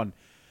being one.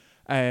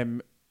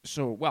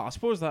 So, I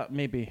suppose that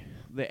maybe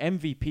the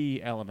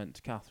MVP element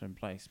to Catherine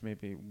Price,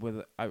 maybe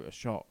without a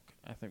shock,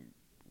 I think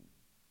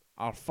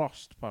our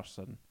first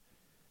person.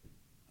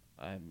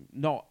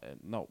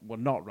 We're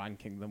not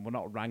ranking them. We're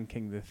not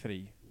ranking the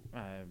three.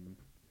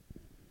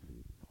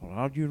 Or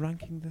are you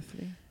ranking the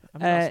three? I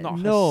mean, that's not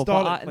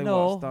historically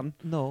what it's done.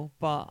 No,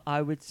 but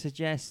I would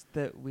suggest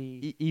that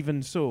we...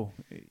 even so...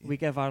 We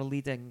give our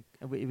leading...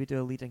 We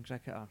do a leading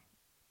cricketer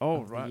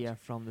of the year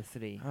from the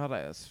three. All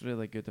right, that's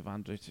really good of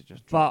Andrew to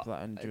just drop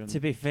that in during...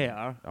 to be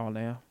fair... On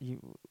air.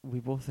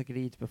 We both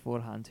agreed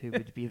beforehand who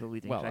would be the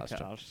leading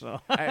cricketer. So.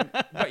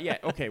 But yeah,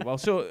 okay,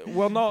 so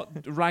we'll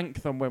not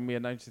rank them when we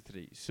announce the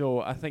three. So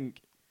I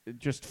think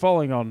just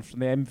following on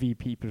from the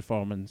MVP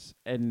performance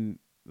in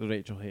the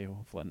Rachel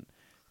Hayhoe Flint,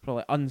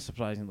 probably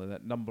unsurprisingly,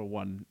 that number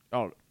one,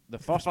 or the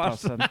first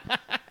person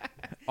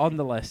on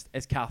the list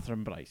is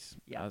Catherine Price.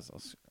 Yeah. As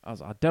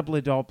a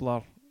Dibbly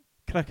Dobbler,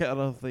 cricketer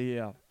of the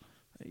year.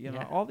 You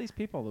know, all these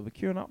people, they'll be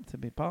queuing up to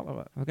be part of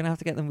it. We're going to have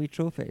to get them wee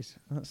trophies.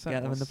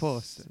 Get them in the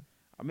post.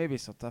 Maybe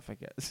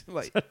certificates.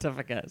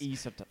 Certificates.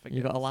 E-certificates.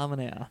 You got a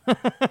laminator.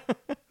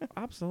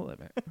 Absolutely,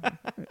 mate.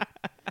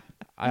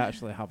 I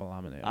actually have a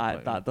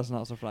laminator. That does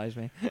not surprise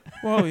me.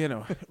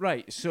 Well,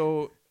 right,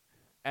 so...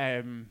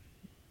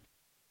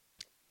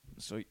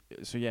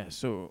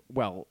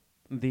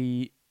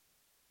 the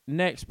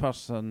next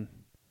person...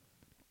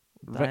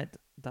 Did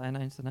I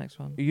announce the next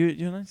one? You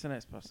announce the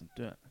next person.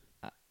 Do it.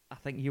 I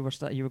think you were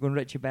going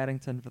Richie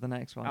Berrington for the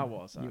next one. I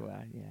was. You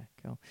were, yeah,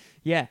 cool.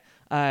 Yeah,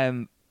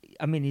 I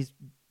mean, he's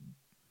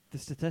the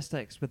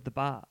statistics with the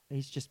bat.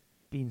 He's just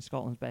been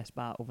Scotland's best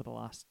bat over the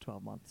last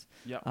 12 months.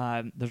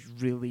 Yeah. There's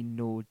really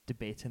no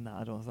debate in that,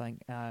 I don't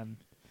think. And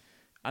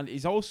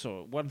he's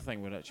also, one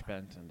thing with Richie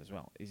Berrington as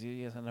well, is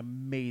he is an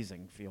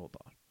amazing fielder.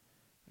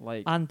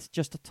 And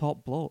just a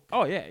top bloke.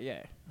 Oh,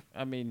 yeah.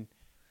 I mean,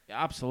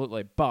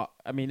 absolutely. But,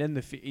 I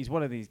mean, he's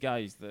one of these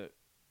guys that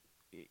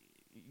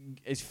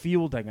is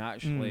fielding,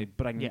 actually.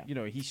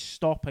 He's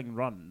stopping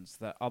runs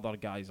that other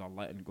guys are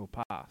letting go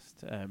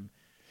past.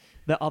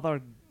 That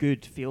other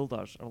good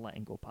fielders are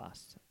letting go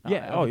past.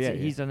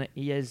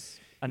 He is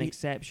an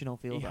exceptional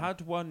fielder. He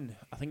had one,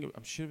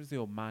 I'm sure it was the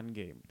Old Man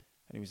game,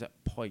 and he was at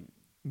point.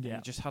 Yeah.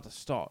 He just had to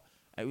stop.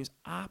 It was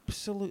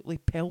absolutely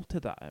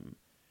pelted at him.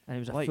 And it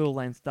was a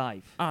full-length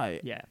dive. Aye.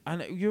 Yeah.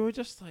 And you were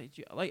just I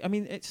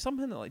mean, it's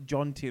something that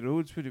John T.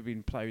 Rhodes would have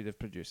been proud of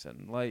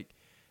producing.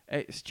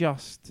 It's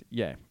just,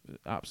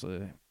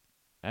 absolutely.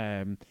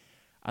 And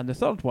the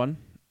third one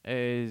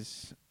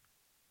is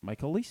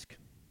Michael Leask.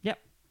 Yep.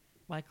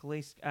 Michael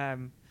Leask,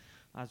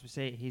 as we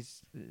say,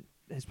 his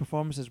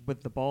performances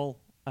with the ball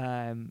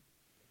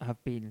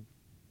have been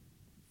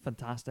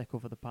fantastic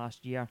over the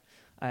past year.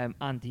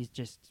 And he's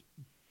just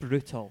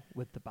brutal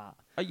with the bat.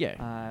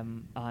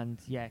 Callum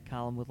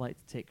would like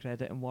to take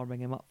credit in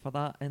warming him up for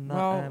that.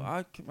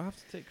 I have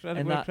to take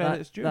credit where credit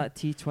is due. That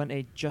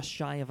T20 just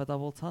shy of a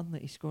double ton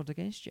that he scored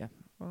against you.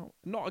 Well,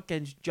 not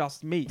against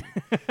just me.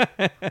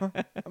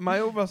 My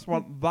overs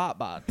weren't that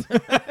bad.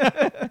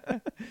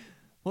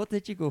 What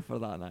did you go for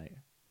that night?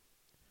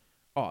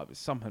 Oh, it was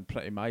something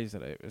pretty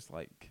miserly. It was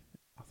I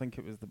think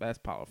it was the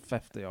best part of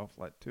 50 off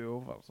 2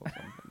 overs or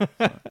something.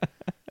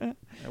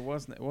 It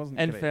wasn't.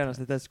 In great. fairness,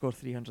 they did score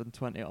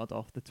 320 odd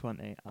off the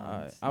 20. And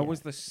I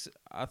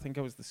think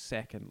I was the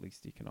second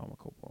least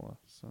economical bowler.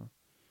 So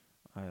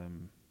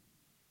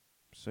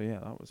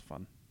that was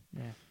fun.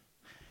 Yeah.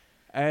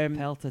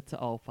 Pelted to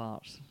all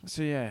parts.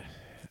 So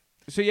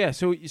So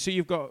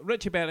you've got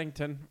Richie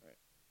Berrington,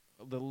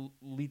 the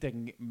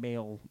leading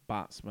male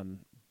batsman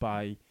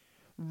by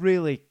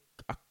really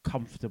a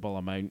comfortable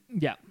amount.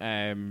 Yeah.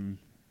 There's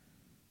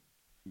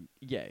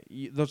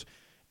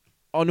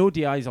on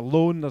ODIs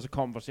alone, there's a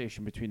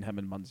conversation between him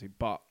and Munsey,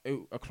 but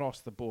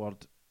across the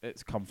board,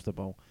 it's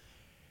comfortable.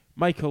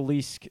 Michael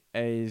Leask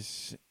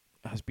has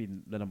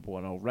been the number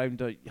one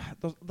all-rounder.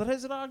 There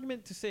is an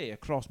argument to say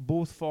across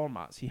both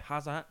formats, he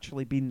has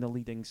actually been the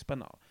leading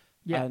spinner.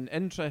 Yeah. And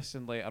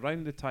interestingly,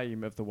 around the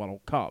time of the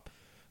World Cup,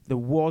 there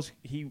was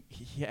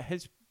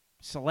his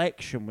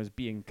selection was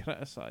being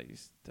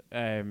criticised.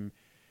 There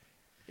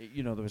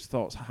was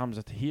thoughts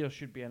Hamza Tahir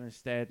should be in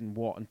instead, and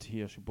Watt and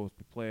Tahir should both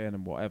be playing,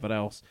 and whatever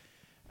else.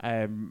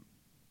 I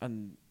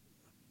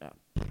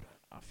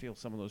feel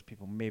some of those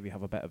people maybe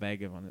have a bit of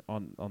egg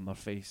on their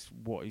face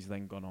what he's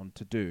then gone on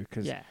to do,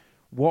 because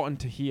Watt and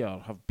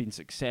Tahir have been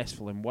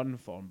successful in one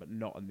form but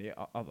not in the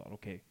other.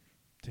 Okay,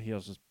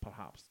 Tahir's is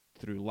perhaps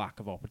through lack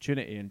of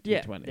opportunity in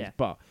T20s,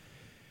 but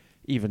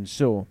even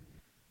so.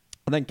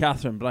 And then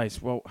Catherine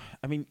Bryce. Well,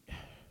 I mean,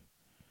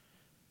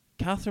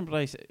 Catherine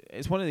Bryce,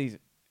 it's one of these,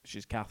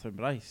 she's Catherine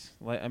Bryce.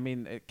 Like, I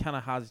mean, it kind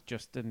of has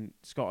just in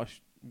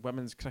Scottish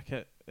women's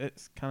cricket,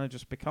 it's kind of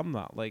just become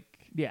that.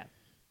 Like,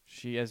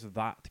 she is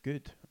that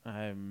good.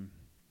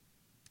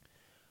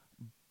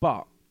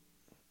 But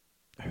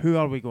who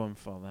are we going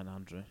for then,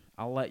 Andrew?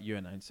 I'll let you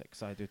announce it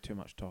because I do too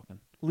much talking.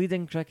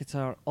 Leading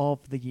cricketer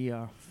of the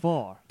year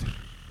for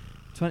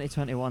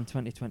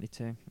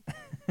 2021-2022.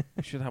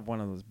 We should have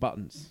one of those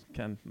buttons.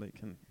 Can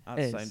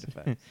add sound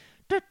effects.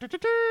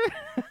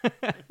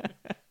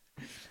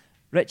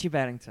 Richie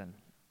Berrington.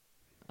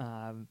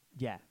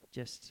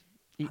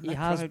 He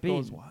has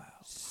been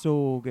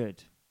so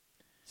good.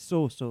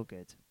 So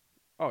good.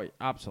 Oh,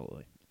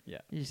 absolutely.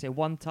 Yeah. You say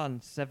 1 ton,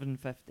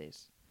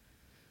 750s.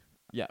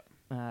 Yeah.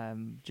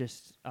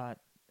 Just a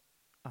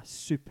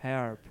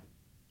superb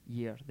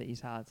year that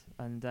he's had,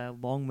 and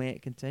long may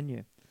it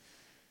continue.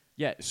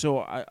 Yeah, so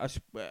I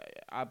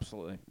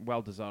absolutely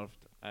well deserved.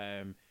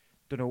 I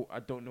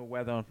don't know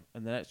whether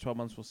in the next 12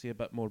 months we'll see a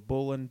bit more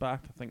bowling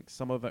back. I think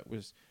some of it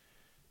was,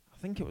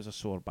 a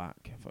sore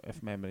back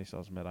if memory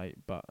serves me right.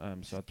 But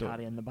so I don't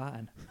carrying the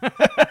baton.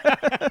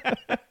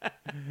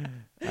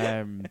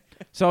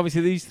 So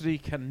obviously these three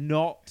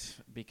cannot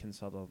be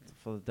considered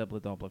for the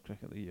Dibbly Dobbler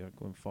Cricket of the Year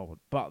going forward,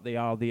 but they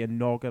are the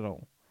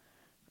inaugural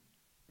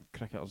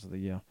Cricketers of the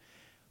Year.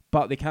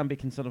 But they can be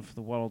considered for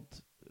the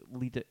world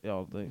leading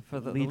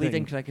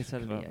cricketer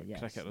of the year.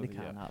 Yes, they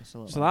can,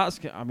 absolutely. So that's,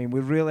 I mean, we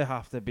really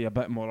have to be a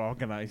bit more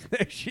organised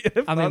next year.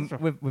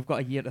 We've got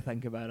a year to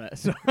think about it.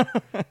 So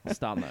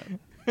start now.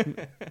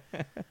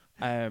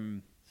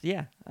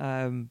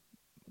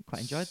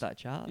 Quite enjoyed that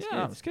chat.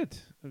 It was good.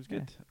 It was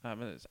good.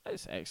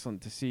 It's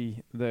excellent to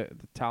see the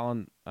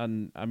talent,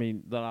 and I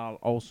mean there are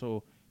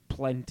also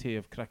plenty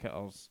of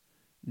cricketers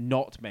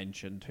not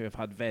mentioned who have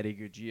had very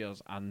good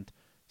years and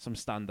some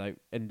standout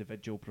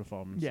individual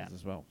performances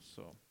as well.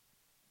 So,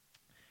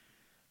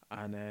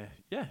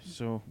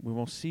 so we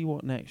will see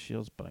what next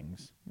year's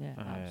brings. Yeah,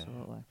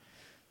 absolutely.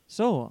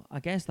 So I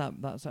guess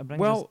that brings us.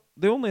 Well,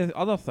 the only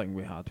other thing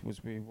we had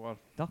was we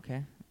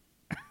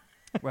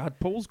had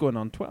polls going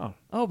on Twitter.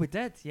 Oh, we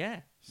did,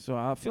 yeah. So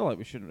I feel like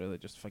we shouldn't really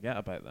just forget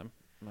about them.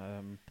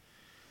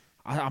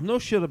 I'm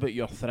not sure about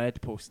your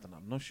thread posting.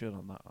 I'm not sure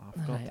on that.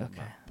 I've got it.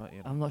 Okay. But,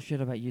 I'm not sure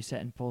about you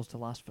setting polls to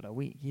last for a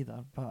week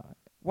either. But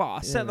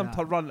I set them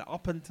to run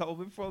up until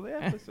before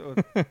the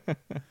episode.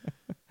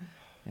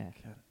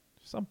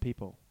 Some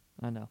people.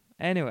 I know.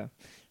 Anyway,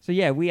 so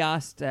we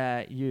asked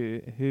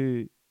you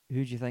who do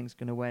you think's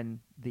going to win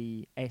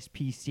the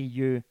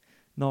SPCU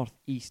North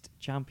East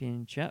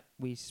Championship.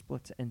 We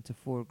split it into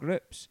 4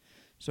 groups.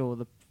 So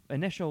the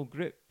initial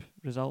group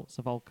results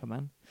have all come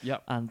in.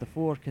 Yep. And the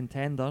 4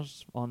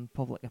 contenders on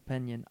public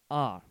opinion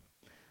are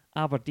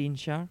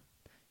Aberdeenshire,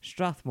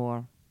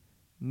 Strathmore,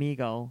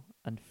 Meagle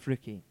and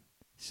Fruki.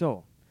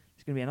 So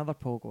it's going to be another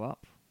poll go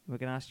up. We're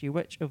going to ask you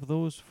which of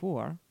those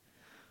 4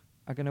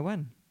 are going to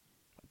win.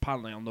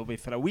 Apparently I'll not be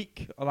for a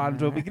week or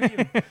Andrew will be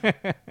grieving.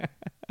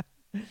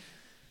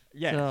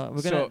 Yeah.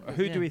 So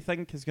who do we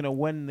think is going to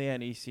win the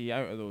NEC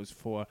out of those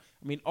 4? I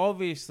mean,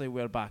 obviously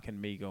we're back in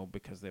Meagle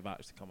because they've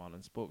actually come on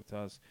and spoke to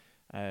us.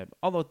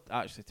 Although,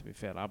 actually, to be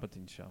fair,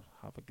 Aberdeenshire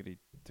have agreed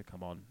to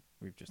come on.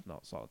 We've just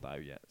not sorted that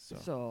out yet.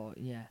 So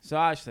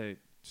actually,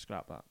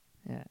 scrap that.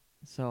 Yeah.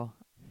 So,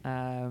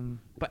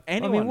 but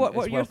anyway, I mean, what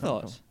are your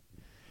thoughts?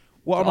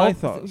 What are my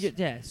thoughts?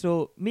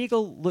 So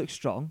Meagle looks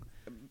strong.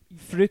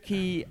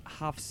 Fruki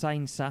have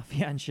signed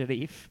Safi and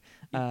Sharif.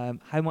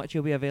 How much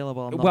will be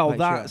available? I'm not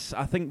quite sure.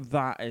 I think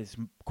that is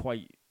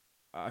quite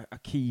a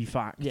key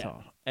factor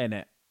in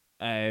it.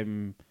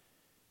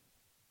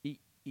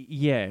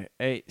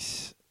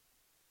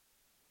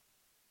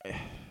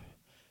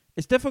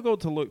 It's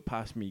difficult to look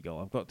past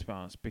Meagle, I've got to be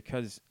honest,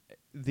 because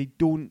they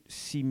don't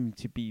seem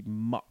to be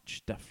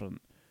much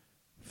different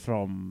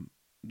from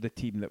the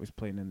team that was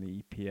playing in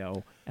the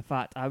EPL. In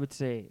fact, I would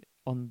say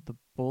on the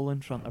bowling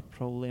front are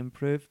probably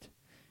improved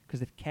because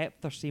they've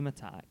kept their seam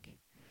attack.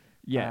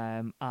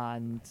 Yeah.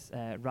 And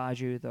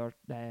Raju,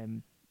 their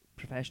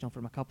professional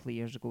from a couple of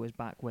years ago, is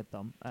back with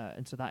them.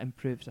 And so that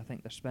improves, I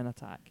think, their spin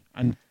attack.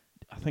 And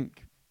I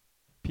think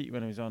Pete,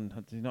 when he was on,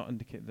 did he not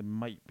indicate there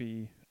might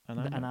be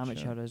an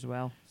amateur as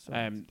well? So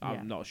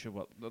I'm not sure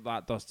what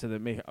that does to the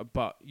makeup.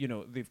 But,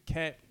 they've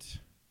kept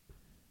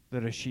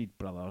the Rashid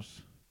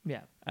brothers.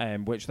 Yeah.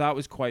 Which that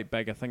was quite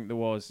big. I think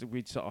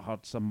we'd sort of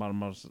heard some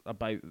murmurs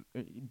about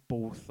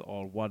both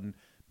or one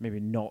maybe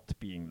not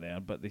being there,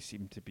 but they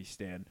seem to be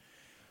staying.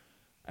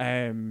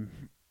 And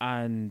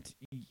I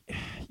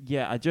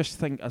just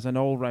think as an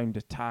all-round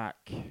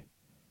attack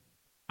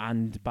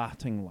and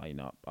batting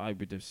lineup, I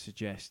would have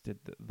suggested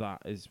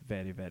that is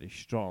very, very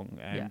strong.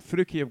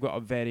 Furuki have got a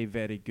very,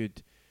 very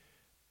good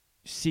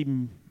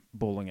seam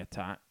bowling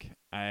attack.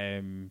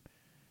 And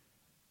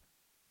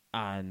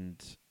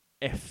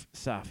if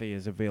Safi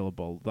is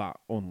available, that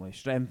only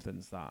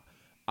strengthens that.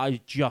 I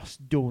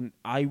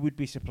would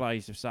be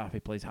surprised if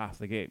Safi plays half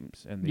the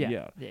games in the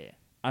year. Yeah.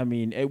 I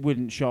mean, it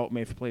wouldn't shock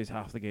me if he plays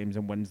half the games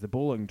and wins the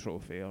bowling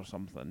trophy or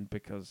something,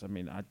 because, and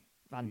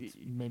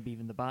maybe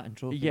even the batting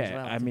trophy as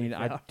well.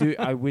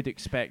 I would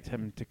expect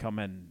him to come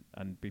in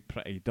and be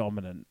pretty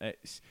dominant.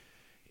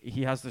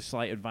 He has the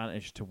slight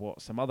advantage to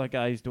what some other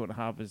guys don't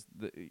have, is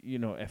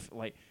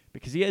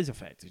because he is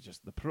effectively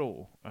just the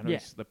pro. I know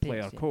he's the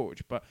player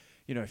coach, but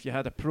if you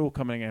had a pro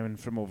coming in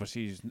from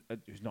overseas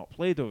who's not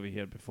played over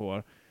here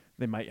before,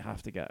 they might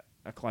have to get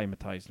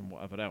acclimatized and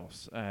whatever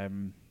else. I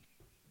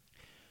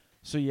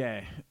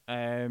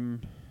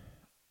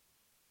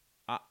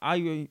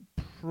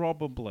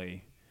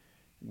probably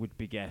would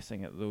be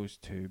guessing at those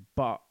two,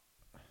 but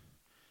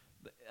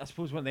I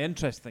suppose one of the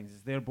interesting things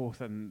is they're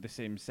both in the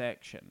same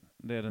section.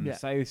 They're in the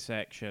south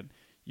section.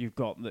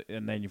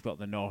 And then you've got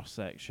the north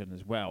section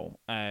as well.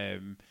 I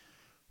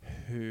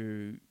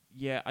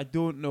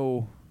don't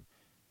know.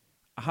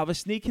 I have a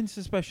sneaking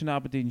suspicion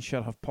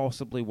Aberdeenshire have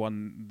possibly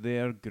won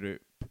their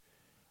group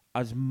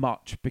as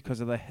much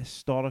because of the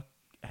history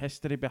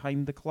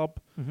behind the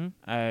club.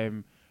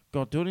 Mm-hmm.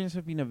 Gordonians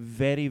have been a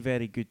very,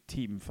 very good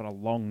team for a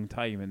long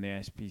time in the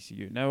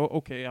SPCU. Now,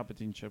 okay,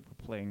 Aberdeenshire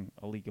were playing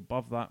a league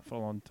above that for a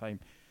long time,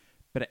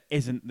 but it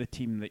isn't the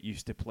team that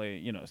used to play.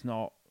 It's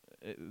not.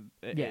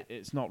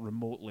 It's not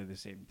remotely the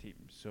same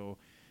team. So,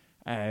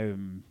 but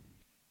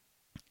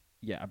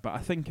I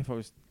think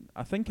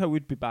I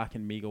would be back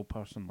in Meagle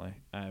personally,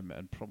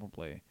 and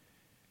probably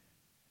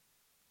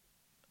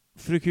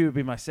Furuki would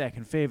be my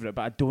second favourite,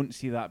 but I don't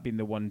see that being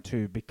the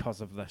 1-2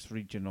 because of this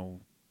regional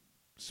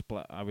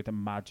split. I would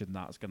imagine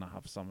that's going to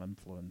have some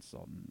influence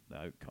on the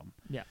outcome.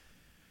 Yeah.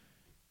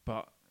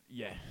 But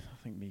I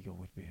think Meagle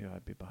would be who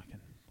I'd be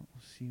backing.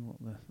 We'll see what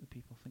the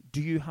people think.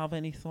 Do you have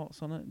any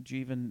thoughts on it? Do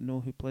you even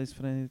know who plays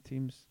for any of the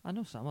teams? I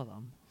know some of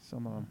them.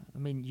 Some of them. I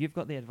mean, you've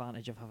got the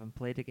advantage of having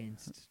played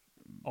against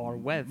or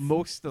with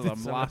most of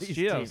them last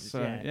year. Teams,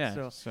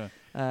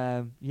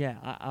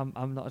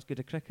 I'm not as good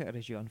a cricketer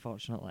as you,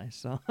 unfortunately.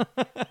 So.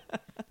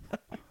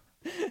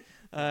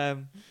 I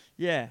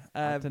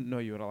didn't know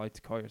you were allowed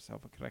to call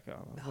yourself a cricketer.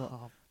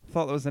 I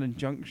thought there was an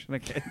injunction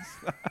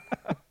against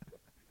that.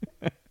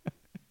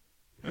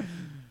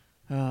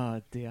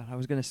 Oh dear, I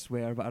was going to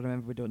swear, but I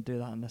remember we don't do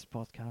that on this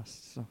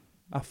podcast, so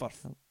I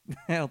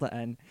held it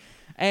in.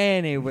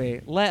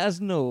 Anyway, let us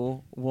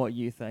know what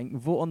you think.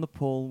 Vote on the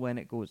poll when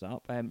it goes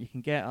up. You can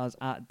get us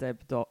at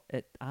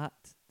I'll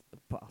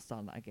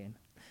start that again.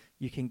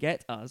 You can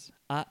get us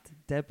at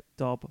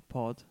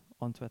DibDobPod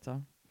on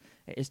Twitter.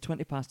 It is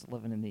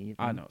 11:20 in the evening.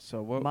 I know, so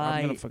I'm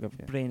going to forgive you.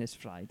 My brain is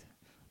fried.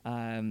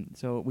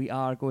 So we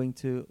are going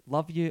to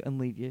love you and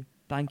leave you.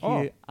 Thank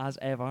you, as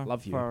ever,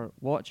 for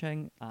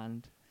watching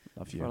and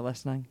for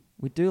listening.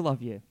 We do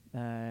love you.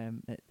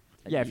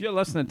 If you're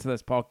listening to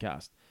this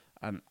podcast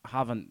and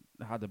haven't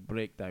had a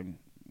breakdown,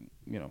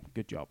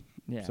 good job.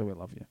 Yeah. So we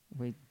love you.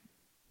 We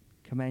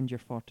commend your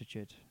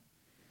fortitude.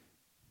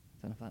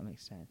 I don't know if that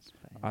makes sense.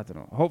 But I don't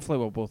know. Hopefully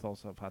we'll both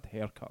also have had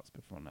haircuts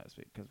before next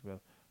week, because we're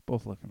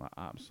both looking like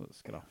absolute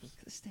scruffs. Look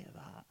at the state of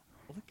that.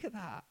 Look at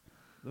that.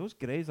 Those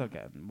greys are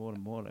getting more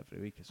and more every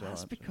week as well.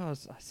 That's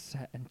because I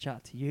sit and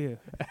chat to you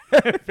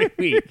every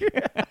week.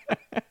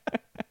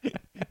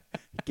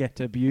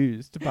 Get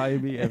abused by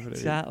me every week.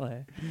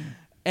 Exactly.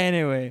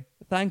 Anyway,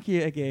 thank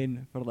you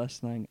again for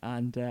listening,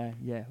 and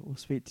we'll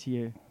speak to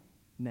you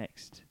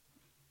next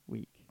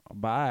week.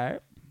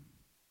 Bye.